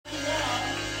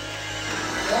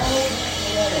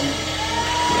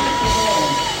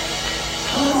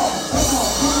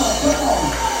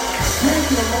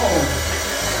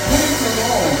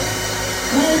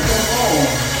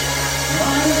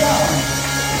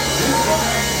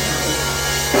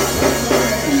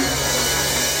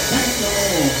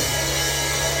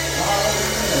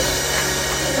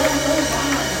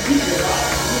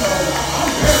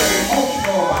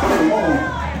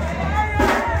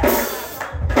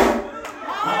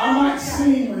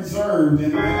reserved,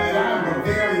 and I'm a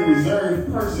very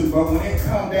reserved person, but when it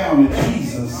comes down to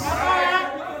Jesus,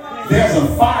 there's a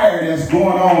fire that's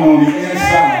going on the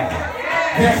inside.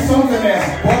 There's something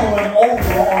that's bubbling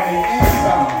over on the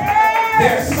inside.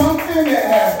 There's something that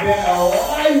has been a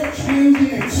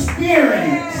life-changing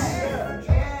experience.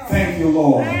 Thank you,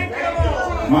 Lord.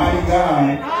 Mighty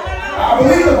God. I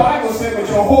believe the Bible said with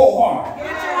your whole heart,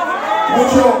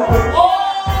 with all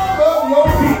of your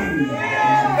being,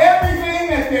 everything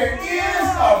that there is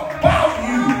about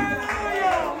you.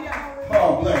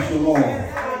 Oh, bless you, Lord.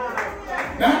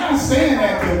 Now, I'm not saying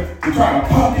that to try to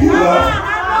pump you up. No.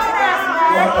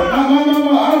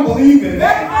 I don't believe in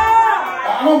that.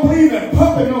 I don't believe in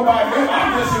pumping nobody up.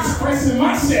 I'm just expressing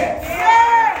myself.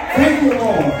 Thank you,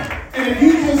 Lord. And if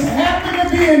you just happen to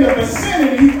be in the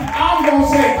vicinity, I'm going to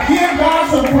say, give God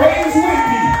some praise with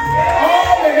me.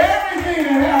 All and everything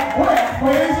that have breath,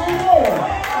 praise the Lord.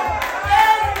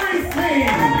 Everything.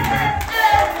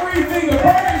 The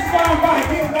birds flying by,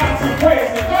 give God some praise.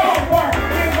 The dog bark,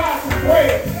 give God some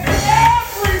praise.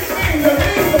 Everything, the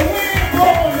wind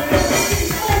blowing, the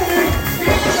leaves moving,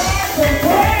 give God some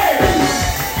praise.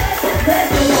 Thank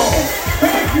you, Lord.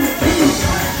 Thank you, Jesus.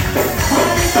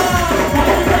 Mighty God.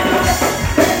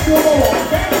 Thank you, Lord.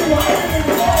 Thank you, Lord.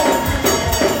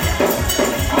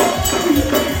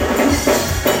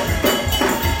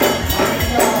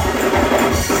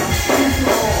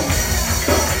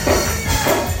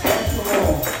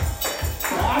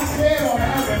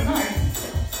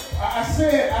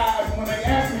 When they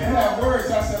asked me to have words,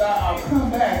 I said I'll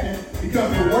come back because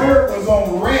the word was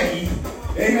on ready.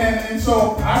 Amen. And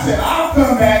so I said I'll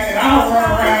come back and I'll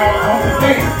run around on the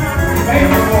day.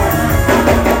 Thank you, Lord.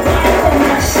 I'll come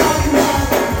back.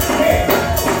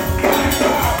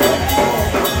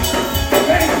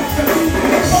 Thank you, because he's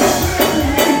been so good to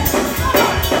me.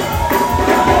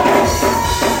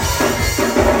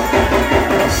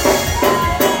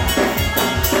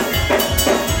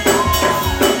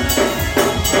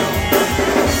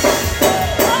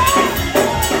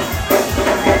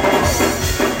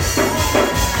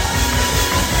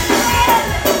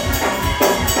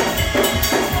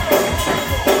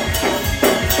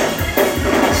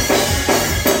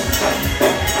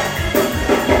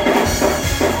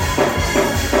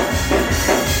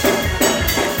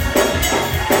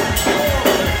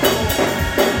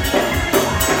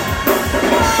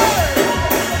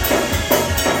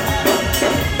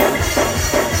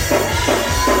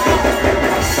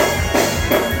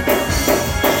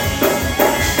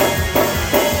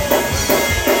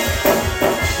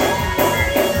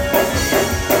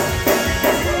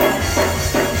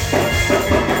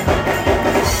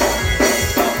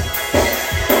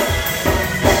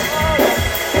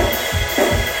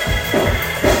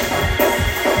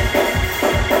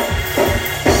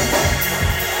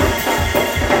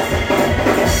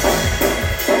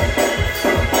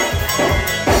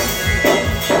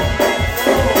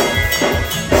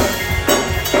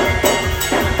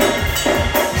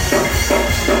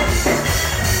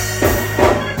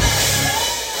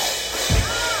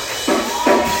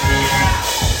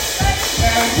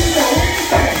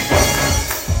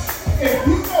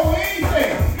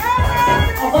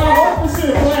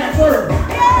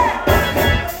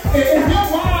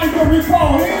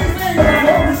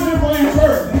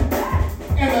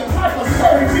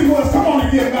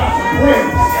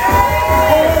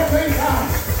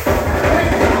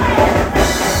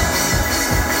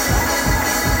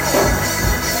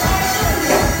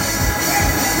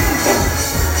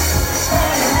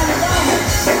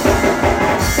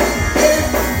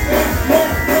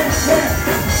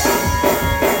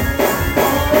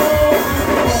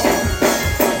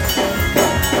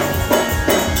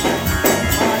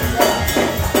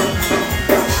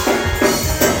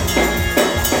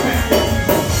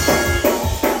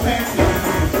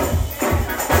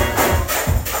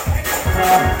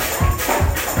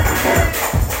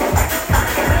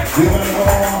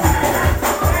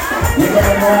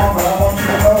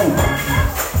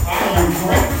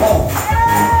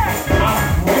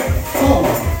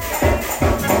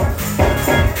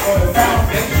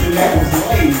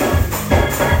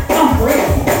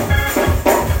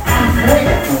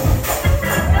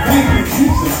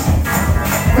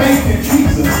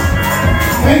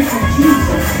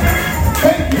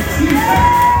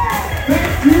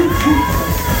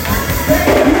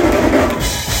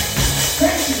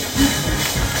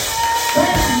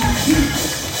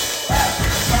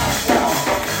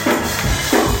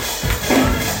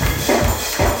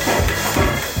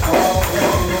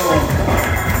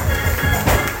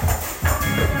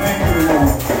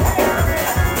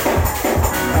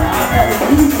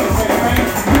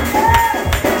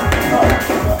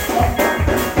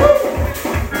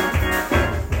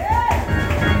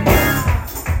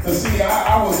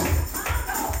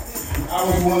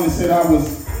 I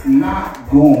was not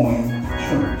going to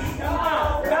church.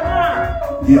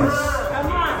 Yes.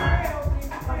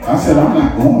 I said, I'm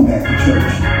not going back to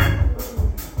church.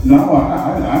 No,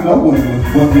 I know what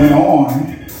went on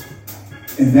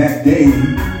in that day,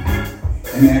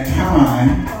 in that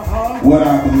time, what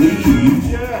I believed.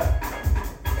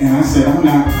 And I said, I'm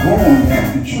not going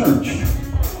back to church.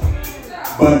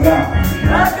 But God.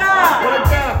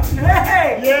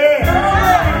 Hey!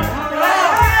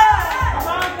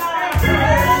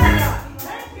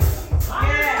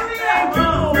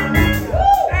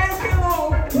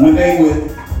 When they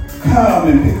would come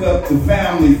and pick up the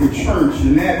family for church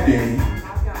in that day,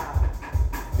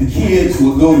 the kids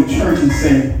would go to church and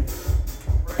say,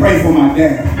 pray for my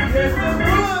dad.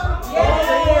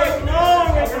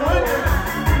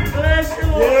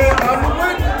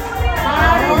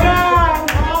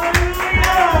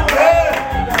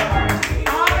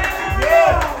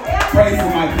 Pray for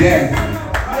my daddy.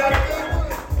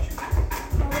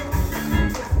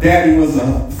 Daddy was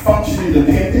a functioning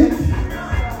dependent.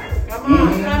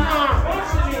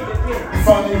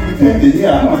 Functioning dependent,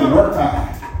 yeah, I know the work hard.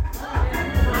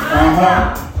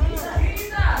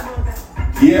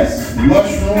 Yes,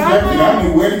 mushrooms, everything. I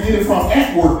knew where to get it from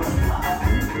at work.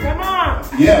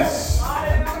 Yes.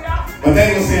 But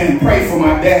they were saying, pray for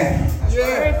my daddy.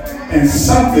 And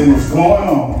something was going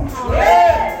on.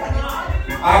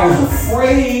 I was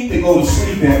afraid to go to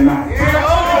sleep at night.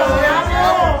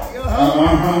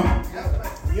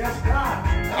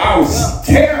 I was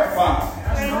terrified.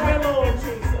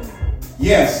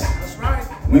 Yes.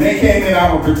 When they came in,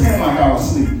 I would pretend like I was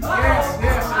asleep.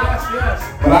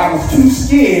 But I was too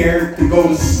scared to go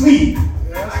to sleep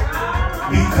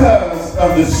because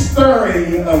of the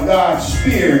stirring of God's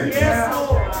Spirit.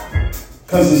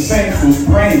 Because the saints was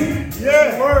praying.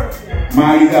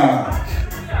 Mighty God.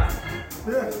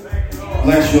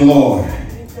 Bless you, Lord.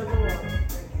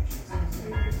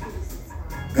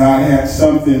 God had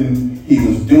something he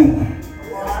was doing.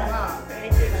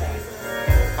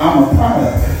 I'm a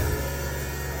product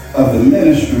of the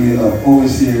ministry of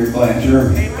Overseer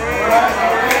Blanchard.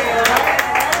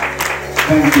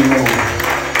 Thank you, Lord.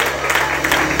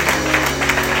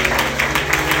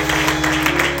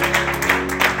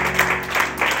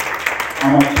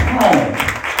 I'm a product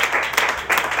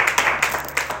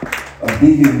of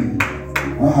Deacon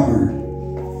Robert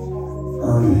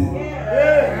Irvin.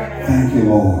 Thank you,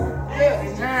 Lord.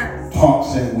 Talks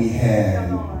that we had.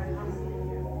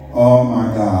 Oh my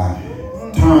God.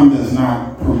 Time does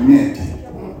not permit.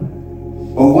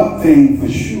 But one thing for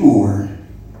sure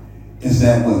is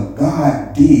that what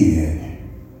God did,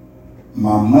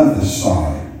 my mother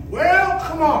saw it. Well,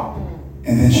 come on.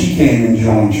 And then she came and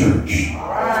joined church.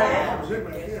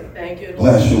 Thank you.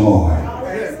 Bless you, Lord.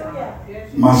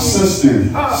 My sister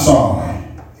saw it.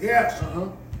 Yes.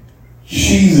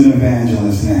 She's an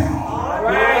evangelist now. All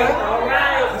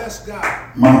right. Bless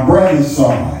God. My brother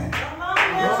saw it.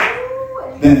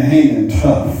 Been hanging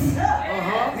tough.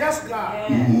 Yes, God.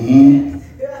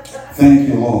 Thank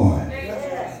you, Lord.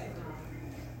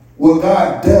 What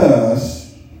God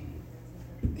does,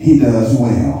 he does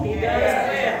well. He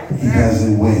does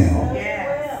it well.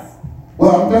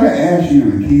 Well, I'm going to ask you to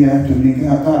repeat after me.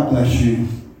 God bless you.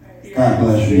 God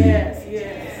bless you.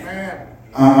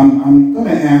 I'm going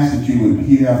to ask that you would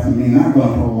repeat after me. Not going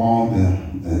to prolong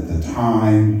the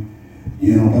time,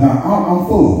 but I'm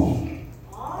full.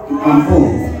 I'm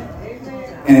full.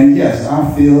 And yes,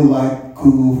 I feel like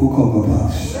Cuckoo for Cocoa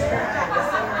Puffs.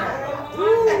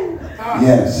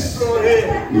 Yes.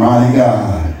 Mighty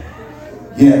God.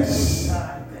 Yes.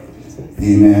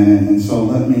 Amen. And so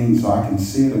so I can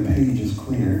see the page is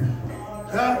clear.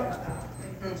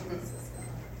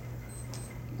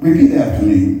 Repeat after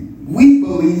me. We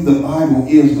believe the Bible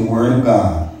is the Word of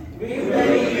God. We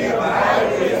believe the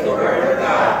Bible is the Word of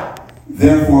God.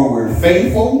 Therefore, we're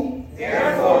faithful.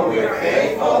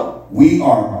 We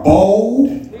are bold.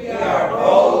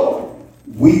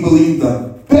 We believe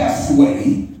the best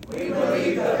way.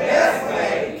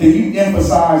 Can you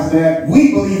emphasize that?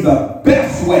 We believe the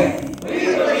best way.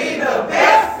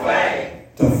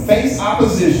 To face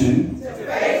opposition.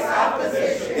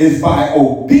 Is by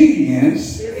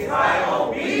obedience.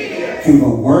 To the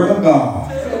Word of God.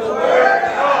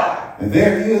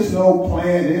 There is no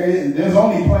plan. There's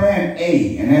only plan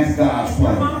A, and that's God's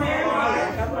plan.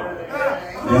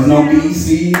 There's no B,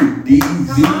 C, D,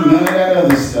 Z, none of that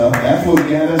other stuff. That's what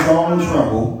got us all in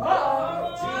trouble.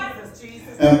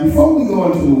 Before we go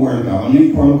into the Word of God, let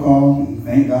me protocol and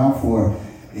thank God for,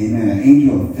 amen, an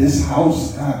angel of this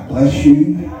house. God bless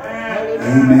you.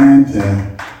 Amen. To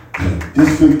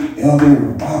District Elder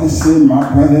Robinson,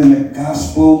 my brother in the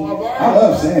gospel. I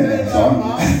love saying that. So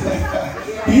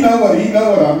he know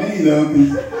what I mean, though.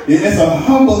 'Cause it's a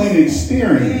humbling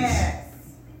experience.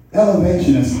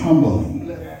 Elevation is humbling.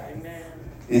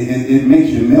 It makes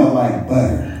you melt like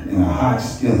butter in a hot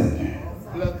skillet.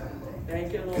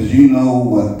 Because you know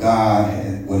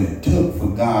what it took for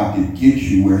God to get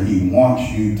you where he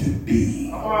wants you to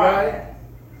be. All right.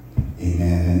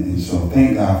 Amen. And so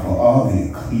thank God for all the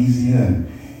ecclesia and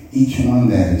each one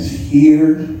that is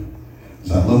here.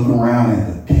 As I look around at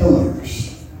the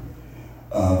pillars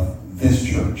of this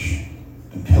church,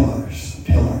 the pillars.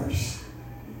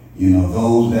 You know,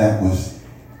 those that was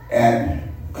at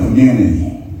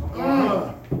community.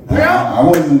 I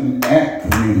wasn't at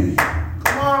community.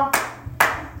 Come on.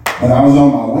 But I was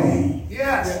on my way.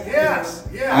 Yes.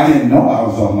 I didn't know I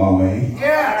was on my way.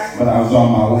 Yes. But I was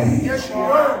on my way. Yes, you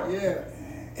were. Yeah.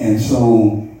 And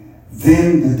so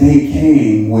then the day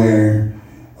came where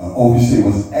Overseer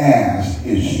was asked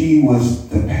if she was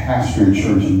the pastor of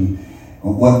church and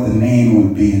what the name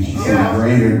would be. And she said,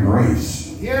 Greater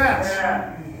Grace. Yes.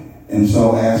 And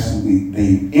so as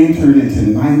they entered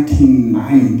into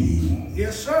 1990,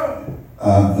 yes, sir.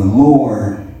 The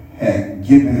Lord had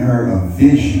given her a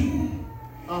vision.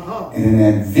 And in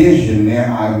that vision, there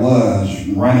I was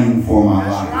running for my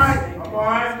life. That's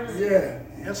right. Yeah.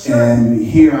 Yes, sir. And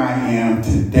here I am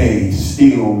today,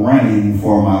 still running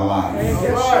for my life. Yes,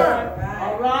 sir.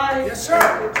 All right. Yes,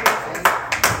 sir.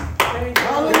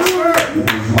 Hallelujah. It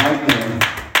was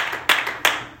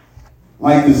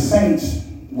like the saints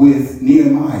with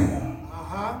Nehemiah.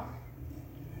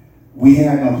 We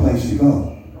had no place to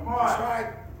go. That's right.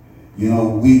 You know,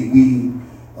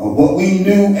 what we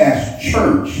knew as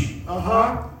church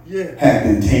had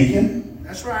been taken.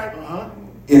 That's right.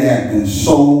 It had been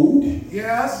sold.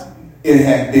 Yes. It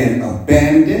had been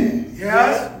abandoned.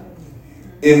 Yes.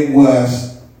 It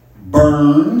was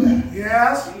burned.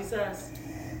 Yes.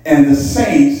 And the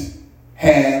saints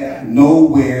had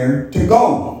nowhere to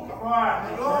go. Come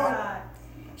on, Lord.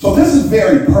 So this is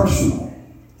very personal.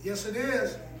 Yes, it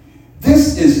is.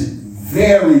 This is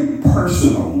very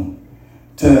personal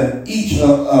to each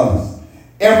of us,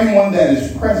 everyone that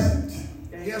is present.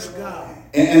 Yes, God.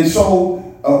 And so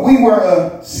we were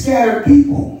a scattered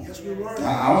people. Yes, we were.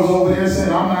 I was over there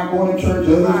saying, I'm not going to church.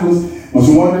 Others was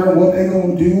wondering what they're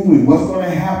going to do and what's going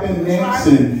to happen next.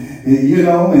 And you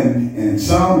know, and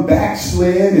some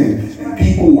backslid and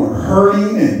people were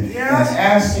hurting and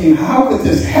asking, how could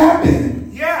this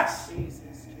happen? Yes.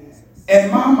 In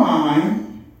my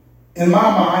mind,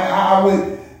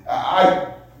 I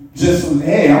just,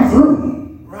 hey, I'm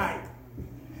through. Right.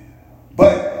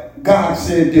 But God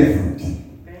said different.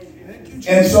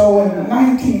 And so in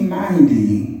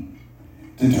 1990,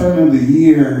 the turn of the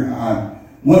year, I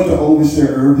went to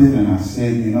Overseer Urban and I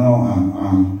said, you know,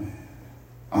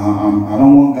 I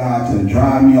don't want God to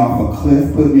drive me off a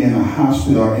cliff, put me in a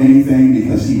hospital or anything,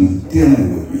 because he was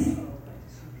dealing with me.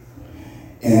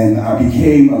 And I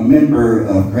became a member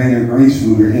of Greater Grace.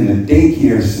 We were in the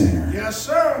daycare center. Yes,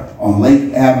 sir. On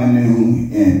Lake Avenue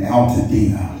in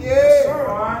Altadena. Yes,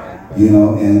 sir. You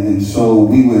know, and so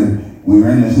we were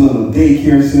in this little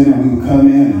daycare center. We would come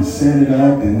in and set it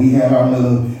up, and we had our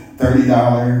little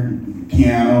 $30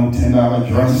 piano, $10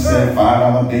 drum set,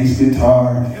 $5 bass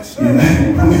guitar. Yes, sir. You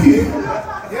know,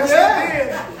 yes, I did.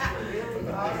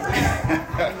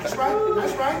 That's right.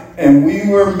 That's right. and we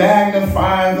were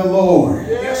magnifying the Lord.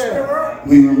 Yes, we were.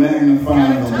 We were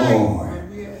magnifying the Lord.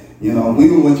 You know, we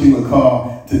were what you would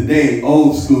call today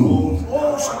old school.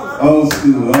 Old school. Old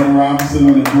school. Earl Robinson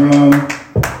on the drum.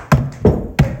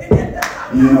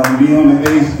 You know, me on the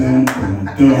bass. Dum, dum,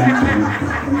 dum, dum,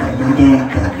 dum, dum.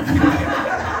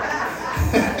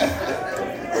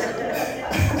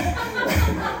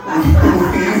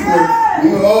 We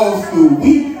were old school.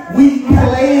 We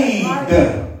played.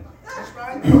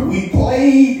 We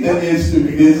played the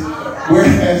instruments,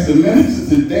 whereas the ministers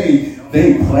today,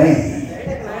 they play.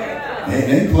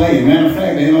 They play. Matter of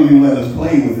fact, they don't even let us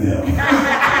play with them.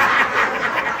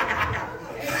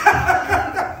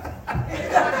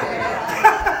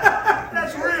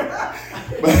 That's real.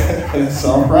 But that's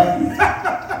all right.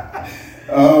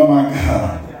 Oh my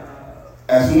God.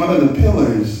 As one of the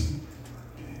pillars,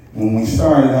 when we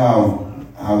started out,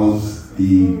 I was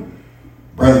the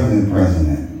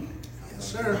president. Yes,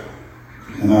 sir.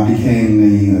 And I became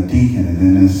the deacon and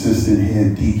then assistant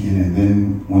head deacon and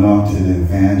then went on to the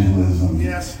evangelism.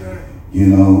 Yes, sir. You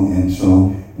know, and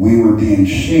so we were being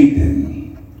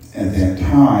shapen at that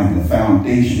time. The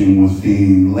foundation was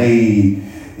being laid.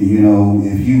 You know,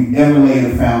 if you ever laid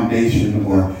a foundation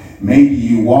or maybe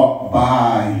you walk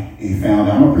by a foundation.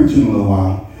 I'm going to preach in a little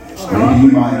while. Maybe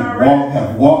you might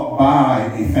have walked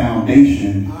by a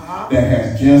foundation that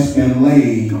has just been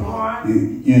laid,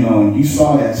 you know, and you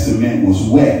saw that cement was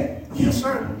wet. Yes,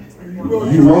 sir.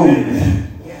 You wrote it.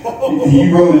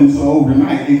 You wrote it so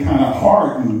overnight it kind of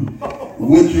hardened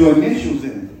with your initials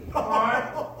in it.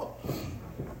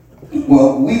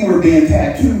 Well, we were being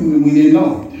tattooed and we didn't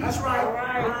know it. That's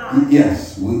right.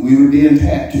 Yes, we were being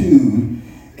tattooed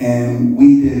and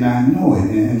we did not know it.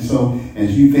 And so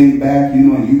as you think back, you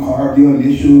know, and you carved your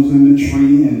initials in the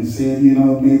tree and said, you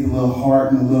know, made the little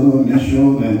heart and a little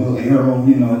initial and a little arrow,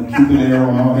 you know, Cupid arrow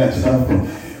and all that stuff. And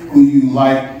who you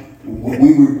like,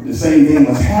 the same thing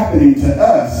was happening to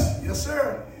us. Yes,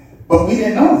 sir. But we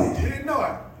didn't know it. We didn't know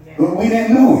it. But we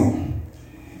didn't know it.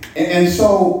 And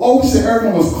so Overseer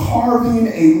Irvin was carving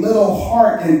a little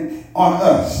heart on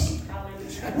us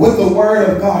with the word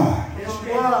of God.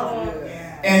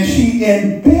 And she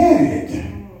embedded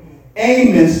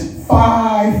Amos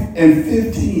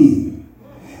 5:15.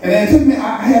 And it took me,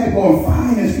 I had to go and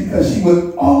find this because she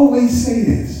would always say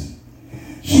this.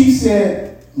 She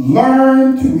said,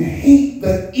 learn to hate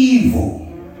the evil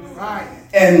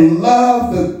and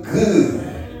love the good.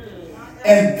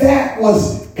 And that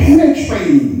was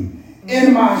penetrating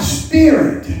in my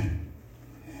spirit.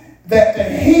 That to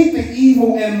hate the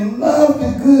evil and love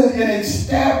the good and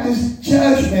establish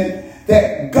judgment,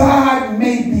 that God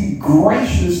may be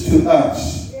gracious to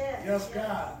us. Yes,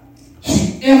 God.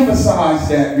 She emphasized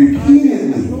that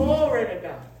repeatedly. Glory to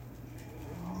God.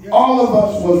 All of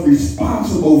us was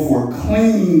responsible for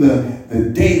cleaning the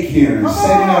daycare and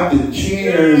setting up the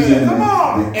chairs and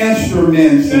the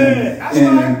instruments.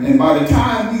 And by the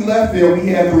time we left there, we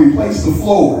had to replace the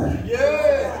floor.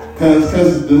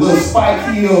 Because the little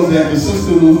spike heels that the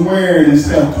sister was wearing and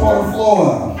stuff tore the floor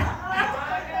up.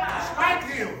 Spike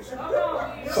heels.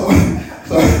 So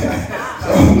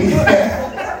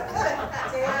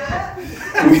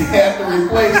we had to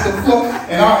replace the floor.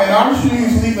 And our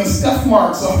shoes leaving scuff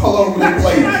marks all over the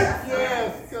place.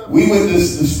 We would, the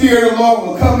Spirit of the Lord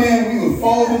would come in, we would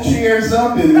fold the chairs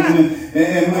up, and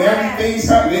when everything's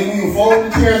happening, we would fold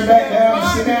the chairs back down and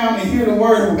sit down and hear the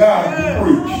word of God be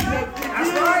preached.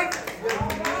 That's right.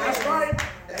 That's right.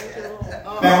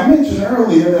 Now, I mentioned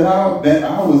earlier that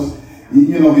I was,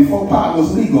 you know, before pot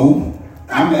was legal,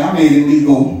 I made it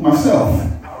legal myself.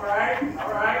 All right.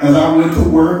 As I went to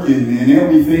work and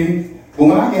everything. But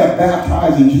when I got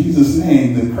baptized in Jesus'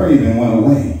 name, the craving went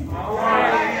away. All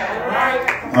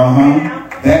right.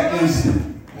 That instant,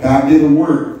 God did a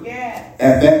work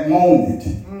at that moment.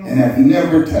 And I've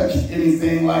never touched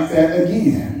anything like that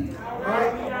again.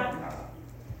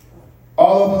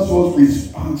 All of us was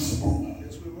responsible.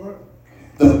 Yes, we were.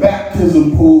 The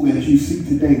baptism pool that you see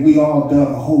today, we all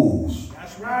dug holes.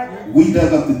 That's right. We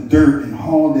dug up the dirt and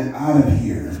hauled it out of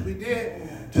here. We did.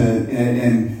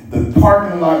 And the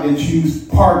parking lot that you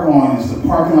park on is the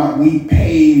parking lot we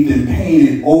paved and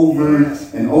painted over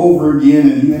and over again,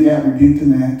 and you ain't got rebuked in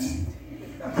that.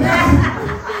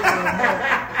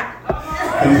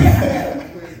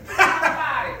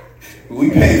 We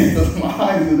painted the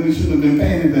lines and it shouldn't have been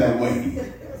painted that way.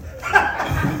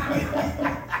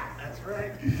 That's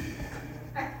right.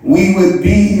 We would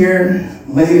be here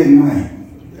late at night,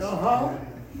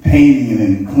 painting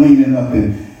and cleaning up,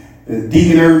 and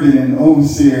Deacon Irvin and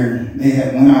Overseer, they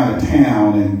had went out of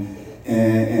town,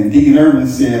 and Deacon Irvin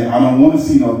said, I don't want to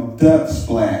see no duck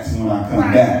splats when I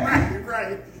come back.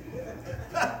 Right.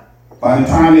 By the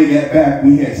time they got back,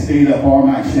 we had stayed up all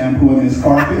night shampooing this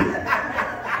carpet,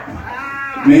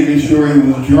 making sure it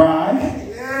was dry.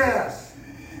 Yes.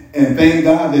 And thank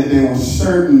God that there were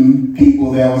certain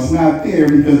people that was not there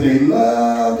because they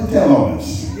love to tell on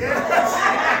us.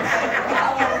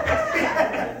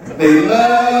 They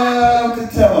love to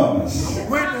tell on us. I'm a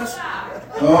witness.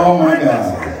 Oh my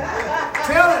God.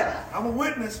 Tell it. I'm a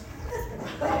witness.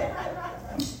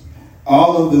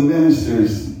 All of the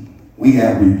ministers, we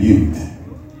got rebuked.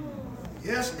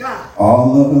 Yes, God.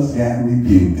 All of us got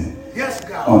rebuked Yes,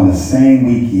 God. on the same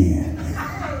weekend.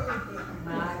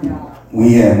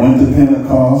 We had went to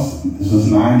Pentecost. This was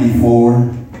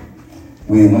 94.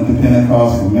 We had went to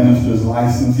Pentecost for minister's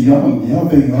license. Y'all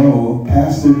think, oh,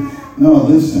 pastor? No,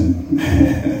 listen.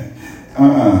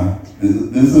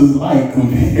 This is light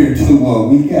compared to what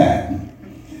we got.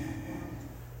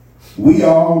 We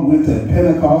all went to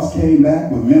Pentecost, came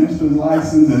back with minister's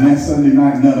license, and that Sunday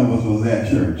night, none of us was at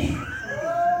church.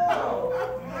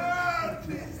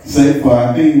 Save for,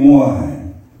 I think,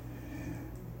 one.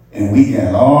 And we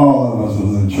got, all of us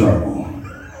was in trouble.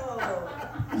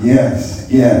 Yes.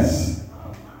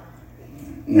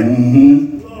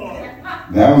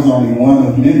 That was only one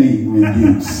of many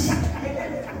rebukes.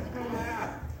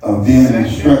 of being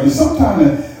instructed.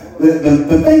 Sometimes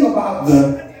the thing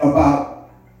about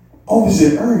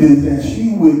Overseer Irvin is that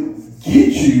she would get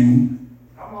you,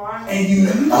 and you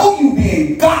know you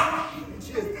being God,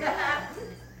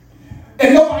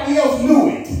 and nobody else knew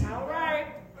it. All right.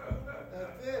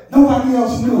 Nobody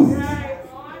else knew it.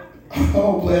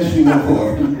 Oh, bless you,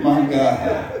 Lord, my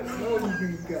God.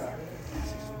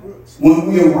 When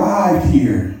we arrived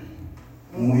here,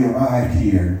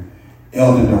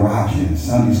 Elder Darachi,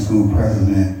 Sunday school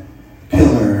president,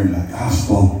 pillar in the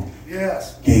gospel,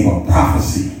 Yes. gave a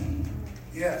prophecy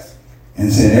Yes.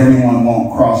 and said everyone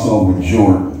won't cross over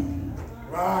Jordan.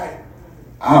 Right.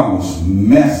 I was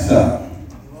messed up.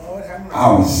 Lord have mercy.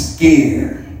 I was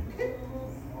scared.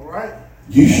 All right.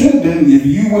 You should have been. If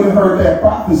you would have heard that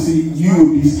prophecy, you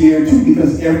would be scared too,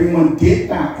 because everyone did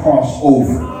not cross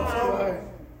over. That's right.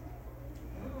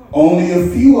 Only a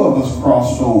few of us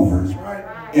crossed over That's right.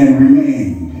 and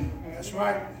remained. That's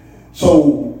right.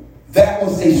 So that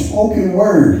was a spoken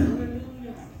word,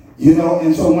 you know.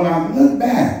 And so when I look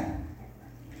back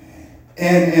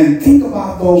and think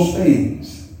about those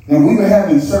things, and we were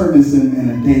having service in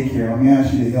a daycare. Let me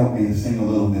ask you to help me to sing a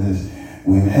little bit.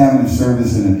 We were having a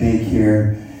service in a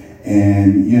daycare,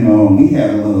 and you know, we had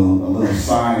a little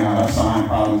sign out. Our sign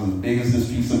probably was as big as this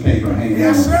piece of paper hanging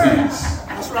Yes, on the sir. fence.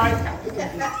 That's right.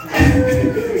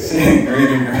 Saying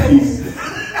greater grace.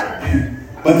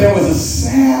 But there was a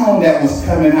sound that was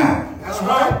coming out. That's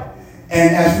right.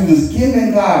 And as we was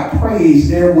giving God praise,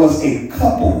 there was a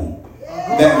couple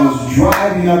that was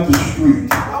driving up the street.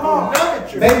 Come on.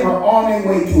 They were on their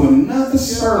way to another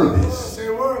service. Say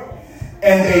a word.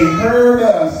 And they heard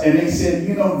us and they said,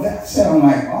 you know, that sounds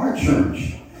like our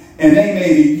church. And they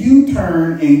made a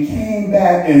U-turn and came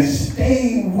back and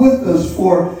stayed with us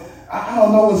for, I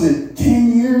don't know, was it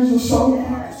 10 years or so?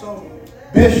 So,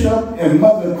 Bishop and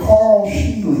Mother Carl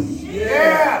Sheely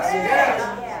yes.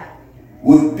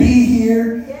 would be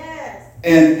here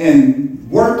and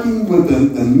working with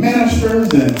the ministers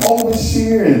and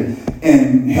overseer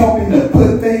and helping to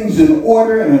put things in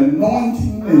order and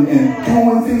anointing and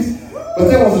doing things. But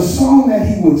there was a song that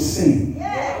he would sing.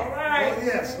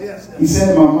 Yes. He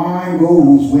said, my mind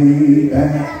goes way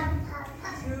back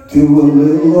to a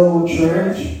little old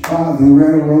church by the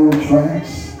railroad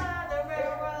tracks.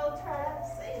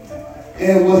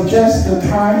 It was just a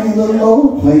tiny little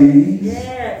old place. We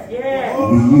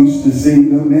used to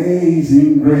sing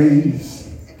Amazing Grace,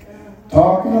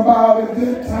 talking about a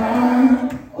good time.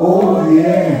 Oh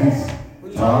yes,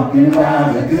 talking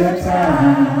about a good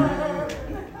time.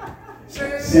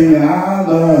 Singing, I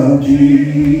love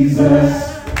Jesus.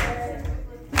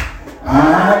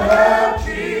 I love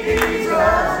Jesus.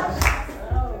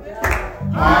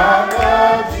 I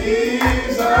love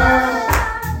Jesus.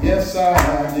 Yes, I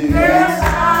do. Yes, I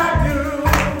do.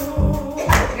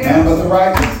 None but the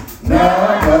righteous.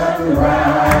 None but the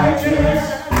righteous.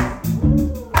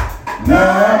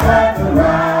 None but the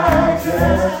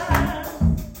righteous.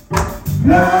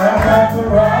 None but the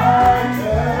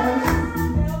righteous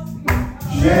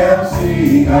shall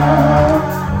see God. I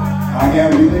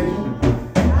have religion.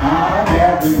 I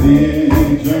have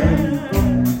religion.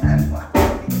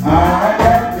 I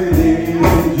have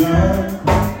religion.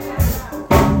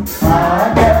 I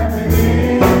have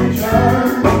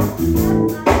religion.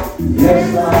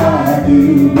 Yes, I do.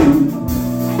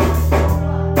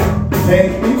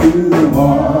 Take me to the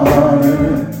water.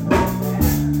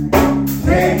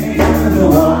 Take me to the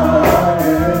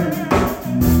water.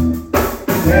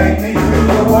 Take me to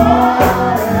the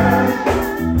water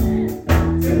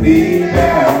to be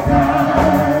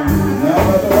baptized. None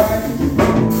but the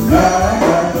righteous. None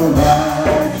but the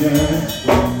righteous.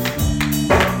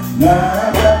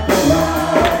 None but the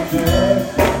righteous.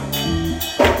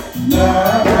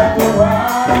 None but the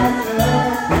righteous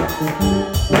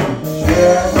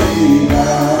shall see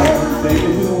God. Take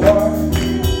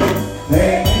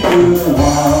me to the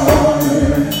water.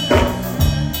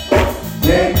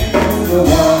 Take me to the water. Take me to the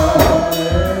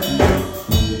water.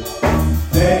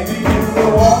 Take me to the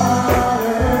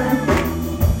water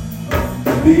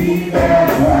to be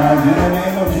baptized in the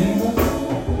name of Jesus.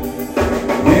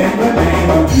 In the name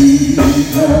of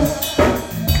Jesus.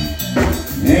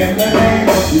 In the name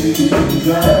of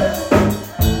Jesus.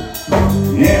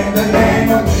 In the name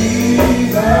of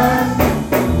Jesus.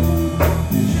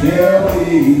 It shall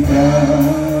be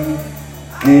done.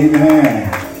 Amen.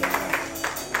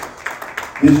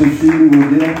 Bishop Sheely would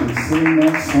get up and sing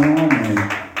that song, and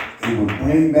it would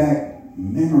bring back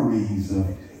memories of,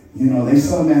 you know, they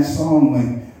sung that song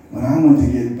when I went to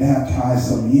get baptized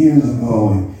some years ago,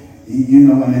 and you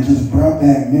know, and it just brought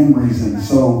back memories. And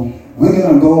so we're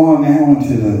gonna go on now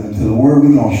into the word.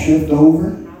 We're gonna shift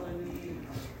over.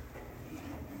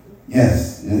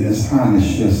 Yes, it's time to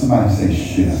shift. Somebody say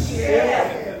shift.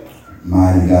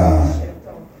 Mighty God.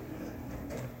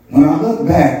 When I look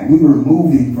back, we were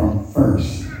moving from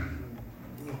first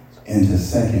into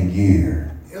second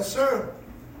gear. Yes, sir.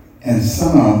 And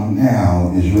some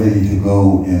now is ready to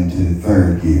go into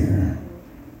third gear.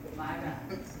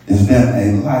 It's been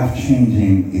a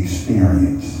life-changing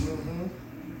experience.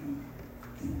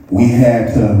 We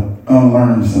had to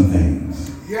unlearn some things.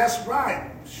 Yes, right.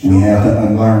 We had to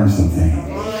unlearn some things.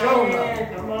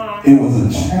 Come on. It was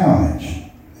a challenge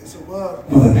Yes, it was.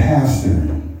 for the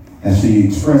pastor. As she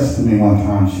expressed to me one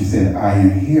time, she said, I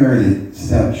inherited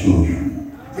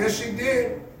stepchildren, Yes, she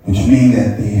did. which means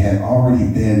that they had already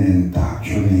been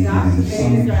indoctrinated in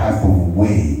some type of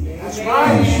way. That's And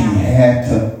right. she had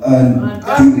to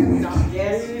undo it.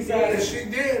 Yes, she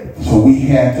did. So we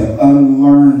had to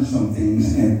unlearn some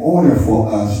things in order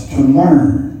for us to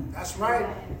learn. That's right.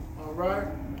 All right.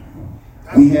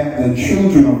 We have the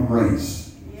children of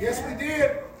grace, Yes, we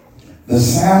did. the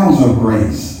sounds of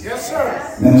grace. Yes,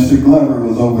 sir. Minister Glover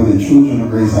was over the children of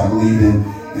grace, I believe, and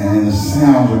in the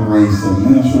sounds of grace of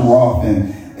Minister Roth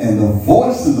and the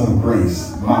voices of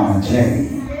grace, Mama J.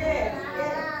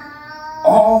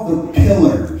 All the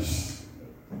pillars,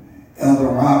 Elder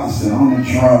Robinson on the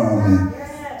drum,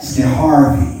 and Skip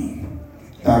Harvey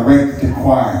directed the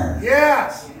choir,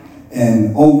 Yes.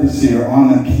 and overseer on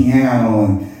the piano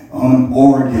and on the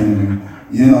organ,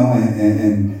 you know,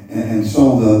 and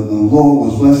so the Lord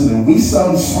was blessing. And we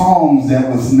sung songs that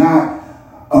was not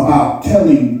about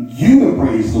telling you to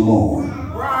praise the Lord.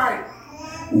 Right.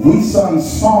 We sung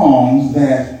songs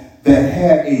that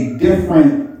had a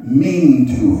different meaning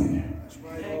to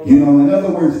it. You know, in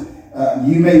other words,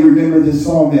 you may remember this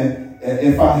song that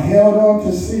if I held on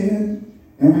to sin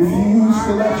and refused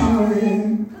to let you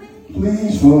in,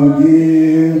 please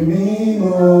forgive me,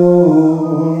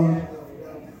 Lord.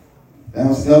 That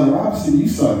was Elder Robinson. You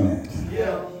sung that.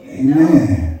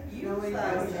 Amen.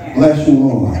 Bless you,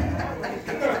 Lord.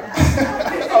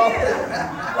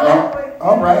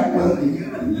 All right. Well,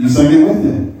 you sang it with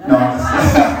him. No.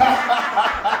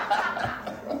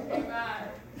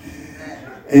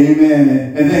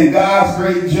 Amen. And then God's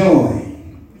great joy.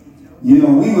 You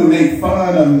know, we would make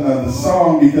fun of the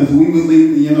song because we would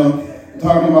leave, you know,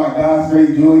 talking about God's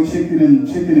great joy, chicken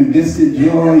and biscuit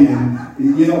joy, and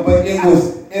you know, but it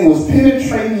was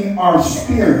penetrating our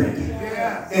spirit.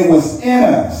 It was in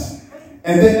us.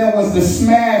 And then there was the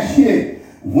smash hit.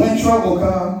 When trouble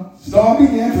comes, storm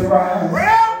begin to rise.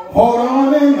 Hold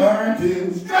on and learn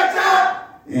to stretch out.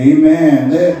 Amen.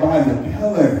 Led by the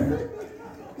pillar.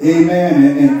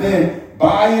 Amen. And then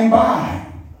by and by,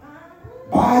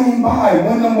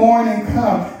 when the morning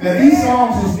comes. Now these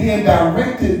songs is being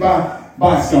directed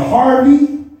by Sir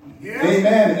Harvey. Yes.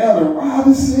 Amen. Elder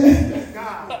Robinson.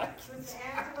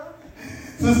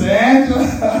 Sister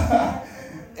Angela.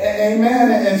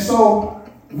 Amen. And so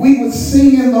we would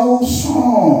sing in those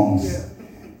songs.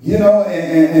 You know,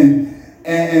 and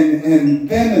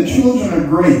then the children of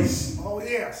grace. Oh,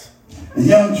 yes. The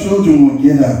young children would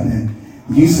get up and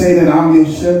you say that I'm your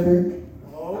shepherd.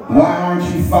 Why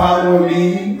aren't you following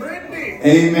me? Brittany.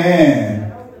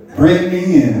 Amen.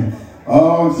 Brittany and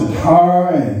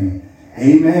Zatara and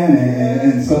amen.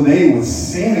 And so they would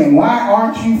sing. And why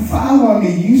aren't you following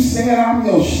me? You said I'm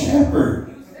your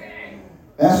shepherd.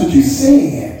 That's what you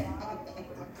said.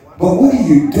 But what are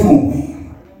you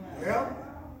doing?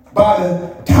 By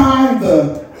the time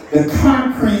the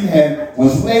concrete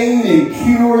was laid and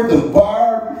cured, the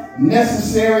barb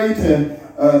necessary to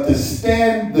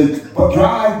stand the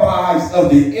drive-bys of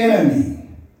the enemy.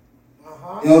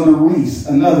 Elder Reese,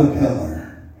 another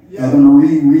pillar. Elder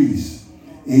Marie Reese.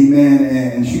 Amen.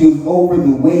 And she was over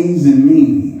the ways and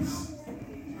meanings.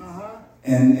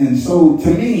 And so to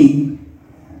me,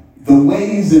 the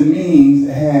ways and meanings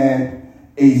had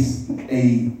a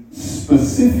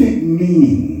specific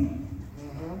meaning.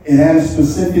 It had a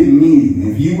specific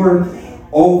meaning. If you were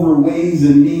over ways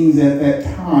and means at that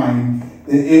time,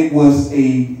 it was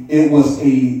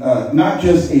not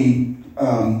just a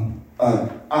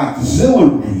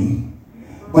auxiliary,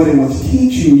 but it was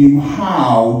teaching you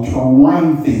how to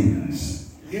run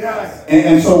things. Yes.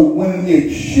 And so when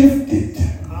it shifted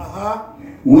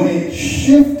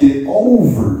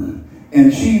over,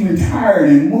 and she retired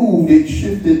and moved, it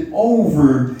shifted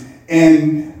over,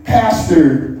 and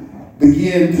Pastor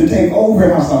began to take over.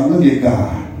 And I was like, look at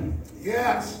God.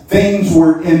 Yes. Things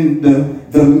were in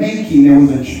the making. There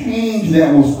was a change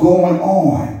that was going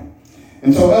on.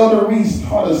 And so Elder Reese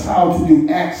taught us how to do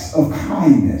acts of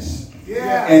kindness.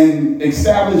 Yes. And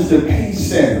establish the pace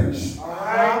setters.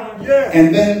 Yes.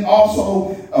 And then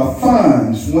also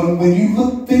funds, when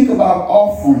you think about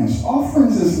offerings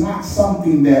is not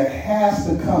something that has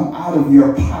to come out of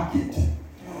your pocket.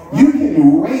 You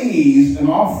can raise an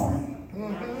offering,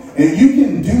 and you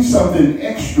can do something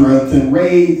extra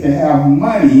to have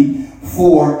money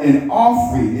for an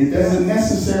offering. It doesn't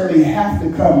necessarily have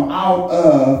to come out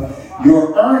of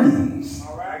your earnings.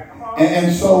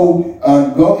 And so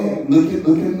go ahead, look at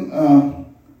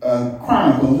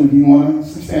Chronicles if you want to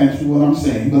substantiate what I'm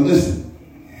saying. But listen.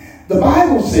 The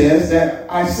Bible says that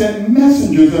I sent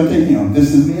messengers unto him.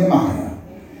 This is Nehemiah.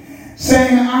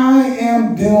 Saying, I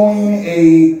am doing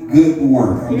a good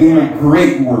work. I'm doing a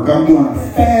great work. I'm doing a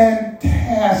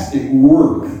fantastic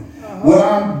work. What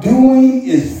I'm doing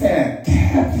is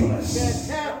fantabulous.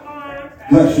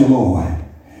 Bless you, Lord.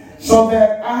 So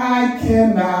that I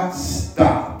cannot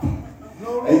stop.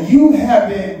 You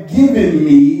haven't given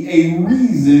me a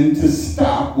reason to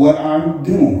stop what I'm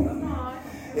doing.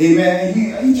 Amen.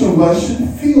 Each of us should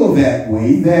feel that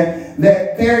way, that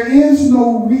there is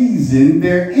no reason,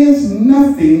 there is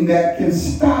nothing that can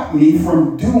stop me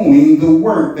from doing the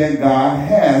work that God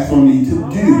has for me to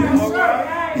do.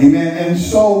 Amen. And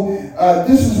so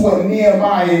this is what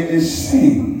Nehemiah is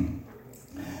saying.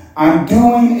 I'm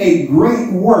doing a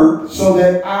great work so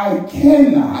that I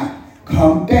cannot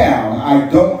come down. I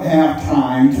don't have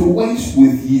time to waste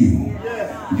with you.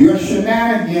 Your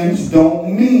shenanigans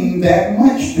don't mean that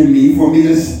much to me for me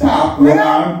to stop what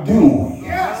I'm doing.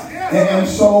 And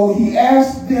so he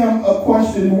asked them a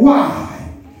question, why?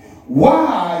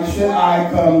 Why should I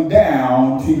come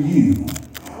down to you?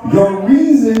 Your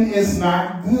reason is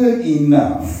not good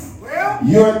enough.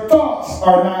 Your thoughts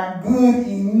are not good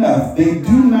enough. They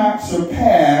do not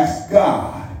surpass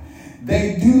God.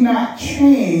 They do not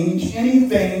change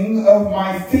anything of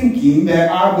my thinking that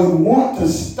I would want to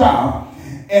stop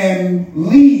and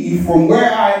leave from where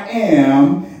I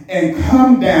am and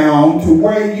come down to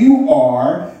where you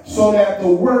are so that the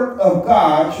work of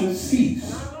God should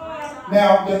cease.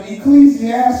 Now, the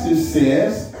Ecclesiastes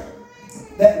says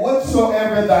that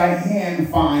whatsoever thy hand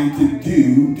find to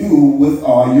do, do with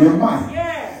all your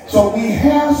might. So we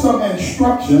have some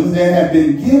instructions that have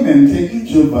been given to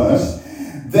each of us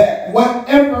that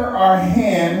whatever our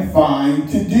hand find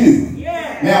to do.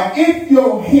 Now, if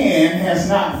your hand has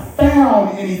not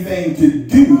found anything to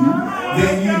do,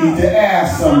 then you need to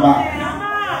ask somebody.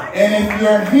 And if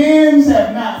your hands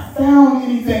have not found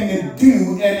anything to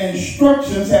do and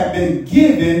instructions have been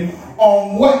given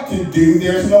on what to do,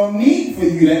 there's no need for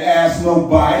you to ask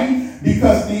nobody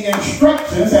because the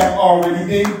instructions have already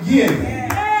been given.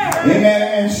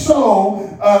 Amen. And so,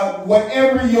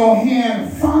 whatever your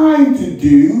hand find to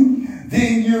do,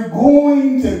 then you're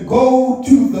going to go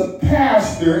to the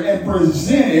pastor and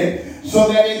present it so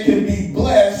that it can be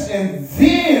blessed, and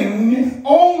then,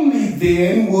 only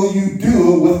then, will you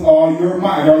do it with all your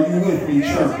might. Are you with me,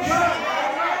 church?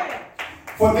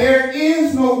 For there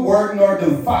is no word, nor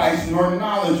device, nor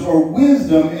knowledge, or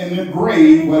wisdom in the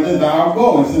grave whither thou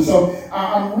goest. And so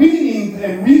I'm reading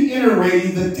and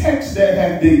reiterating the text that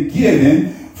have been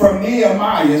given from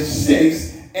Nehemiah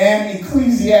 6 and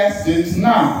Ecclesiastes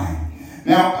 9.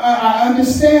 Now, I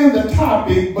understand the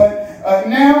topic, but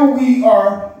now we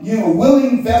are,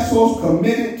 willing vessels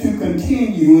committed to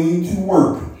continuing to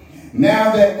work.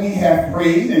 Now that we have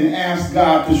prayed and asked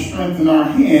God to strengthen our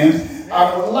hands,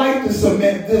 I would like to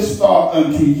submit this thought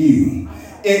unto you.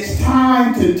 It's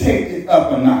time to take it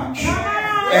up a notch,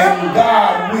 and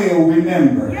God will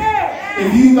remember.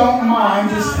 If you don't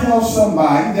mind, just tell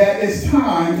somebody that it's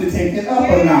time to take it up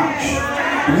a notch.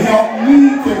 We don't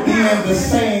need to be in the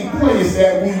same place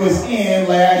that we was in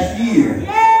last year.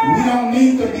 We don't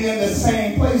need to be in the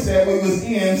same place that we was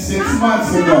in 6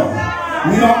 months ago.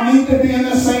 We don't need to be in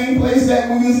the same place that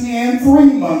we was in 3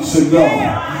 months ago.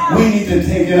 We need to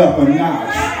take it up a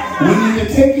notch. We need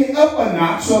to take it up a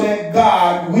notch so that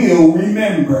God will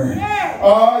remember.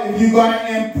 If you're going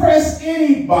to impress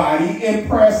anybody,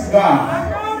 impress God.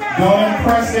 Don't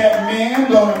impress that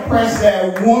man, don't impress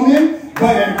that woman,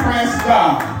 but impress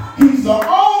God. He's the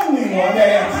only one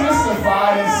that has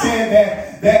testified and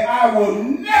said that I will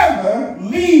never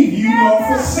leave you nor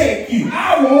forsake you.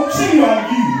 I won't cheat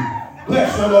on you.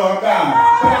 Bless the Lord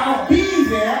God. But I'll be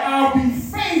there. I'll be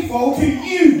faithful to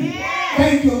you.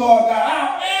 Thank you, Lord God.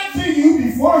 I'll answer you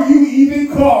before you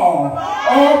even call.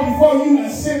 Or before you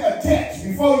have sent a text.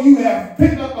 Before you have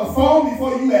picked up the phone.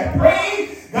 Before you have prayed.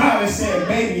 God has said,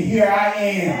 baby, here I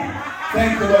am.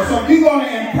 Thank you, Lord. So if you're going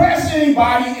to impress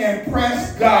anybody,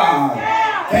 impress God.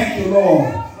 Thank you,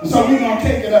 Lord. So we're going to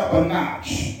take it up a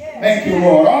notch. Thank you,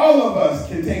 Lord. All of us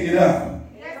can take it up.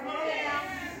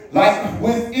 Like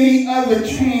with any other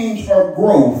change or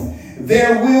growth,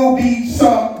 there will be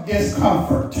some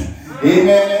discomfort.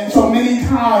 Amen. And so many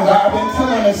times I've been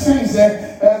telling the saints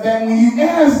that when you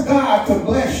ask God to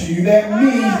bless you, that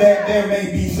means that there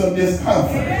may be some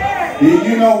discomfort.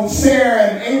 You know, Sarah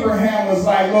and Abraham was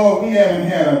like, Lord, we haven't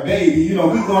had a baby. You know,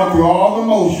 we're going through all the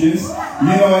motions.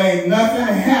 You know, ain't nothing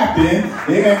happened.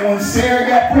 Amen. When Sarah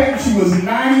got pregnant, she was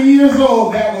 90 years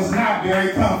old. That was not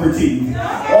very comforting.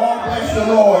 Oh, bless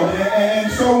the Lord.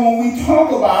 And so when we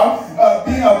talk about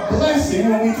being a blessing,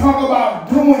 when we talk about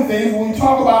doing things, when we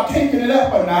talk about taking it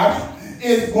up a notch,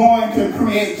 it's going to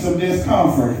create some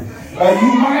discomfort.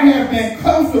 You might have been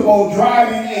comfortable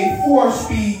driving a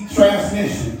 4-speed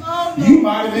transmission. You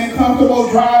might have been comfortable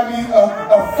driving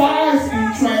a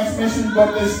 5-speed transmission,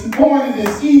 but this morning,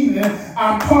 this evening,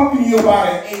 I'm talking to you about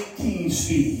an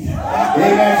 18-speed.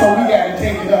 Amen. So we got to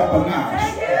take it up a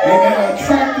notch. Amen. A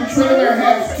tractor trailer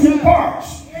has 2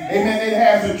 parts. Amen. It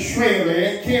has a trailer.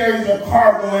 It carries a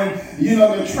cargo, and you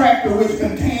know the tractor, which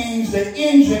contains the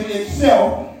engine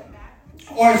itself,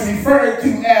 or is referred to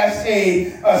as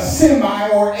a semi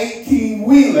or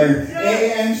 18-wheeler.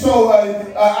 And so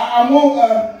I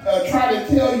won't try to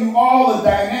tell you all the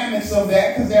dynamics of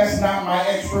that because that's not my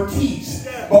expertise.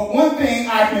 But one thing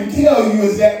I can tell you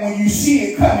is that when you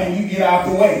see it coming, you get out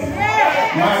the way.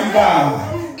 My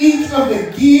God. Each of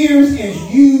the gears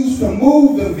is used to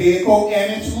move the vehicle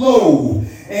and its load.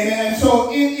 And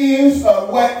so it is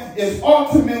what is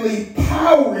ultimately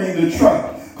powering the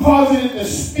truck, causing it to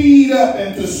speed up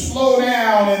and to slow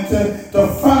down and to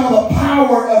funnel the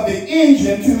power of the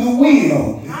engine to the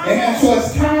wheel. And so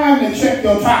it's time to check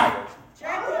your tire.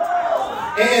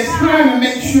 It's time to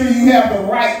make sure you have the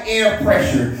right air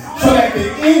pressure so that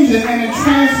the engine and the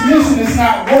transmission is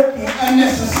not working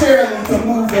unnecessarily to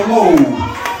move the load.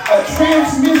 A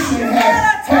transmission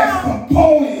has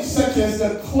components such as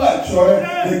the clutch or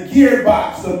the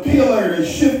gearbox, the pillar, the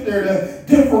shifter, the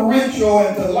differential,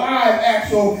 and the live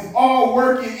axle, all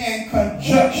working in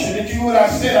conjunction. Did you hear what I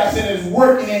said? I said it's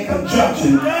working in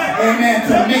conjunction. Amen.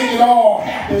 To make it all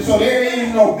happen. So there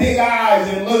is no big I's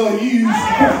and little U's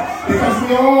because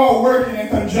we're all working in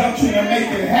conjunction to make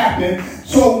it happen.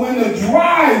 So when the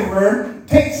driver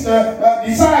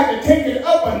decide to take it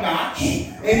up a notch,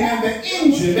 amen, the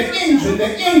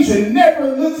engine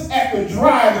never looks at the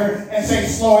driver and say,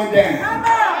 slow it down.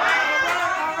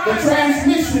 The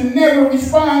transmission never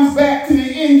responds back to the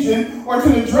engine or to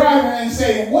the driver and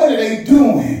say, what are they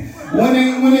doing? When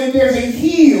there's a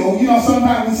hill, you know,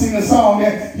 sometimes we sing a song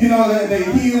that, you know, the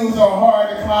hills are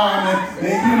hard to climb,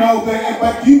 and you know,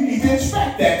 but you need to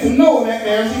expect that, to know that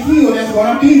there's a hill that's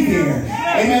going to be there.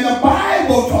 Amen. The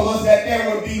Bible told us that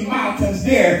there would be mountains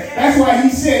there. That's why he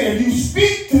said, if you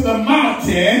speak to the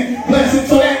mountain, bless it,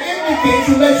 so that indicates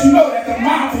and lets you know that the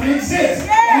mountain exists.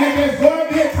 And that there's going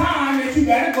to be a time that you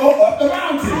got to go up the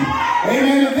mountain.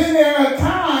 Amen. And then there are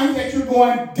times that you're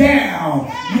going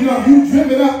down. You know, you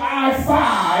driven up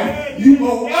I-5, you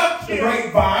go up the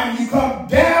grapevine, you come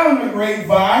down the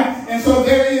grapevine, and so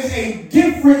there is a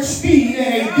different speed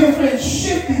and a different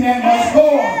shifting that must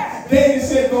go on. David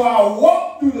said, though I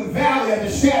walk through the valley of the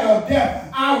shadow of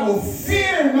death, I will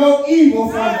fear no evil,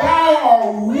 for thou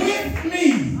art with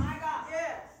me.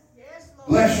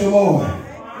 Bless your Lord.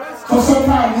 So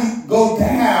sometimes we go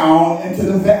down into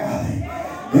the valley.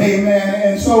 Amen.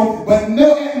 And so, but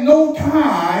at no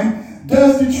time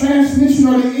does the transmission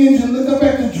or the engine look up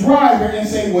at the driver and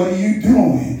say, what are you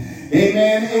doing?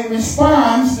 Amen. It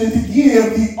responds to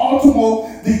give the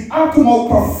optimal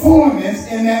performance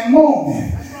in that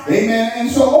moment. Amen. And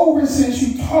so over since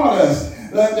you taught us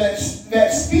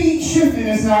that speed shifting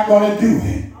is not going to do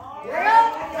it.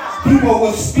 People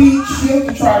will speed shift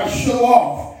to try to show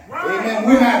off. Amen.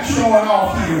 We're not showing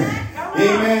off here.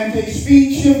 Amen. They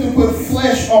speed shift to put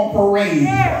flesh on parade.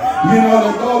 You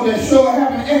know, to go to show,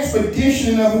 have an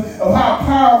expedition of how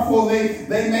powerful they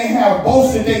may have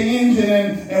boasted their engine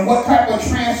and what type of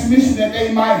transmission that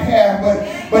they might have.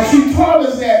 But she taught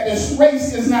us that this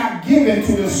race is not given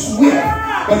to the swift.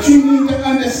 But you need to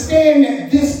understand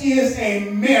that this is a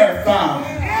marathon.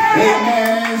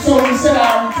 Amen. And so he said,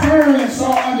 I returned and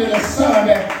saw under the sun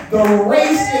that the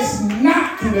race is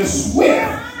not to the swift.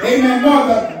 Amen. Nor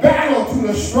the battle to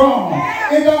the strong.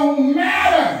 It don't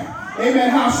matter, amen,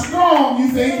 how strong you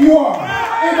think you are.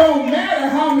 It don't matter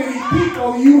how many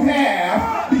people you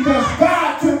have, because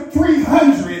God took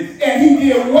 300 and he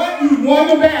did what? He won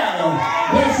the battle.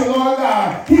 Bless the Lord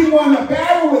God. He won the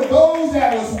battle with those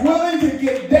that was willing to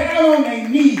get down on their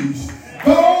knees.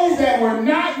 Those that were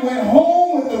not went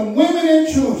home with the women and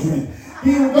children.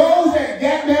 Those that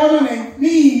got down on their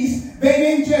knees, they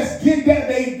didn't just get that,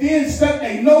 they then stuck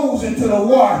their nose into the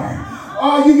water.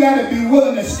 Oh, you got to be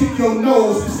willing to stick your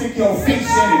nose and stick your face in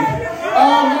it.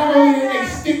 Not only did they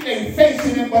stick their face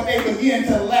in it, but they begin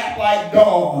to lap like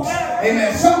dogs.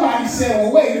 Amen. Somebody said,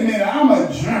 well, wait a minute, I'm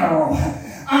a general.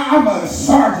 I'm a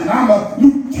sergeant. I'm a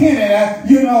lieutenant.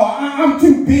 I'm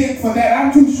too big for that.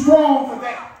 I'm too strong for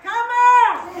that. Come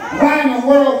on. Why in the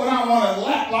world would I want to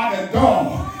lap like a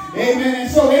dog? Amen. And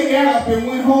so they got up and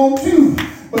went home too.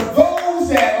 But those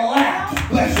that lapped,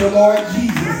 bless your Lord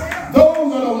Jesus,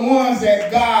 those are the ones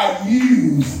that God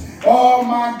used. Oh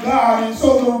my God. And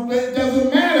so it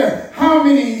doesn't matter how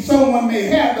many someone may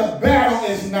have, the battle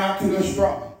is not to the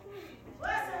strong.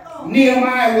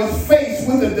 Nehemiah was faced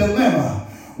with a dilemma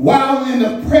while in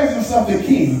the presence of the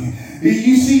king.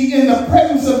 You see, in the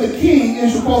presence of the king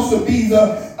is supposed to be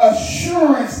the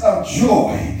assurance of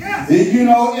joy. In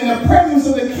the presence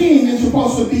of the king is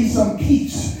supposed to be some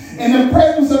peace. In the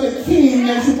presence of the king,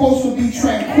 there's supposed to be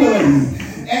tranquility.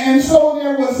 And so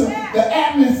there was the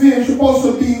atmosphere is supposed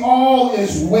to be all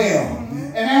is well.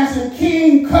 And as the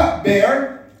king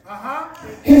cupbearer,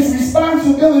 his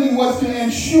responsibility was to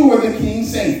ensure the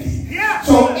king's safety.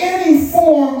 So any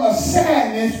form of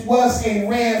sadness was a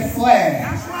red flag.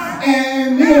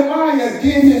 And Nehemiah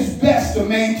did his best to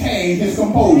maintain his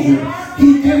composure.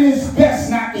 He did his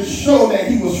best not to show that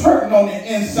he was hurting on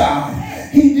the inside.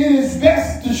 He did his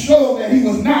best to show that he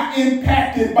was not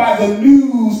impacted by the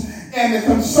news and the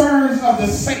concerns of the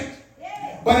saints.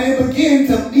 But it began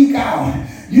to leak out.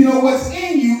 What's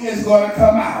in you is going to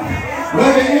come out.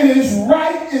 Whether it is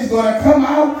right is going to come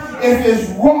out. If it's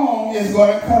wrong, it's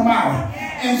going to come out.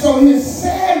 And so his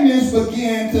sadness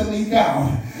began to leak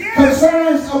out.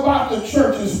 Concerns about the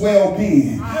church's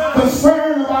well-being.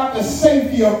 Concern about the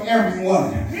safety of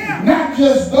everyone. Not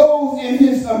just those in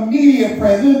his immediate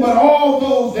presence, but all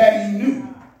those that he knew.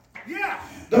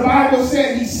 The Bible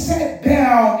said he sat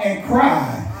down and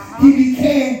cried. He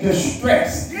became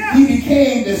distressed. He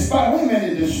became despondent. Wait a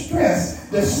minute, distressed,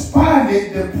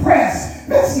 despondent, depressed.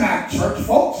 That's not church,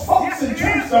 folks. Folks in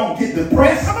church don't get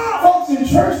depressed. Folks in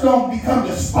church don't become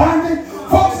despondent.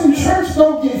 Folks in church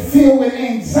don't get filled with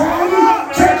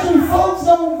anxiety. Church and folks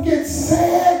don't get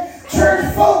sad.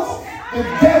 Church folks, the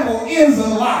devil is a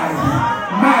liar.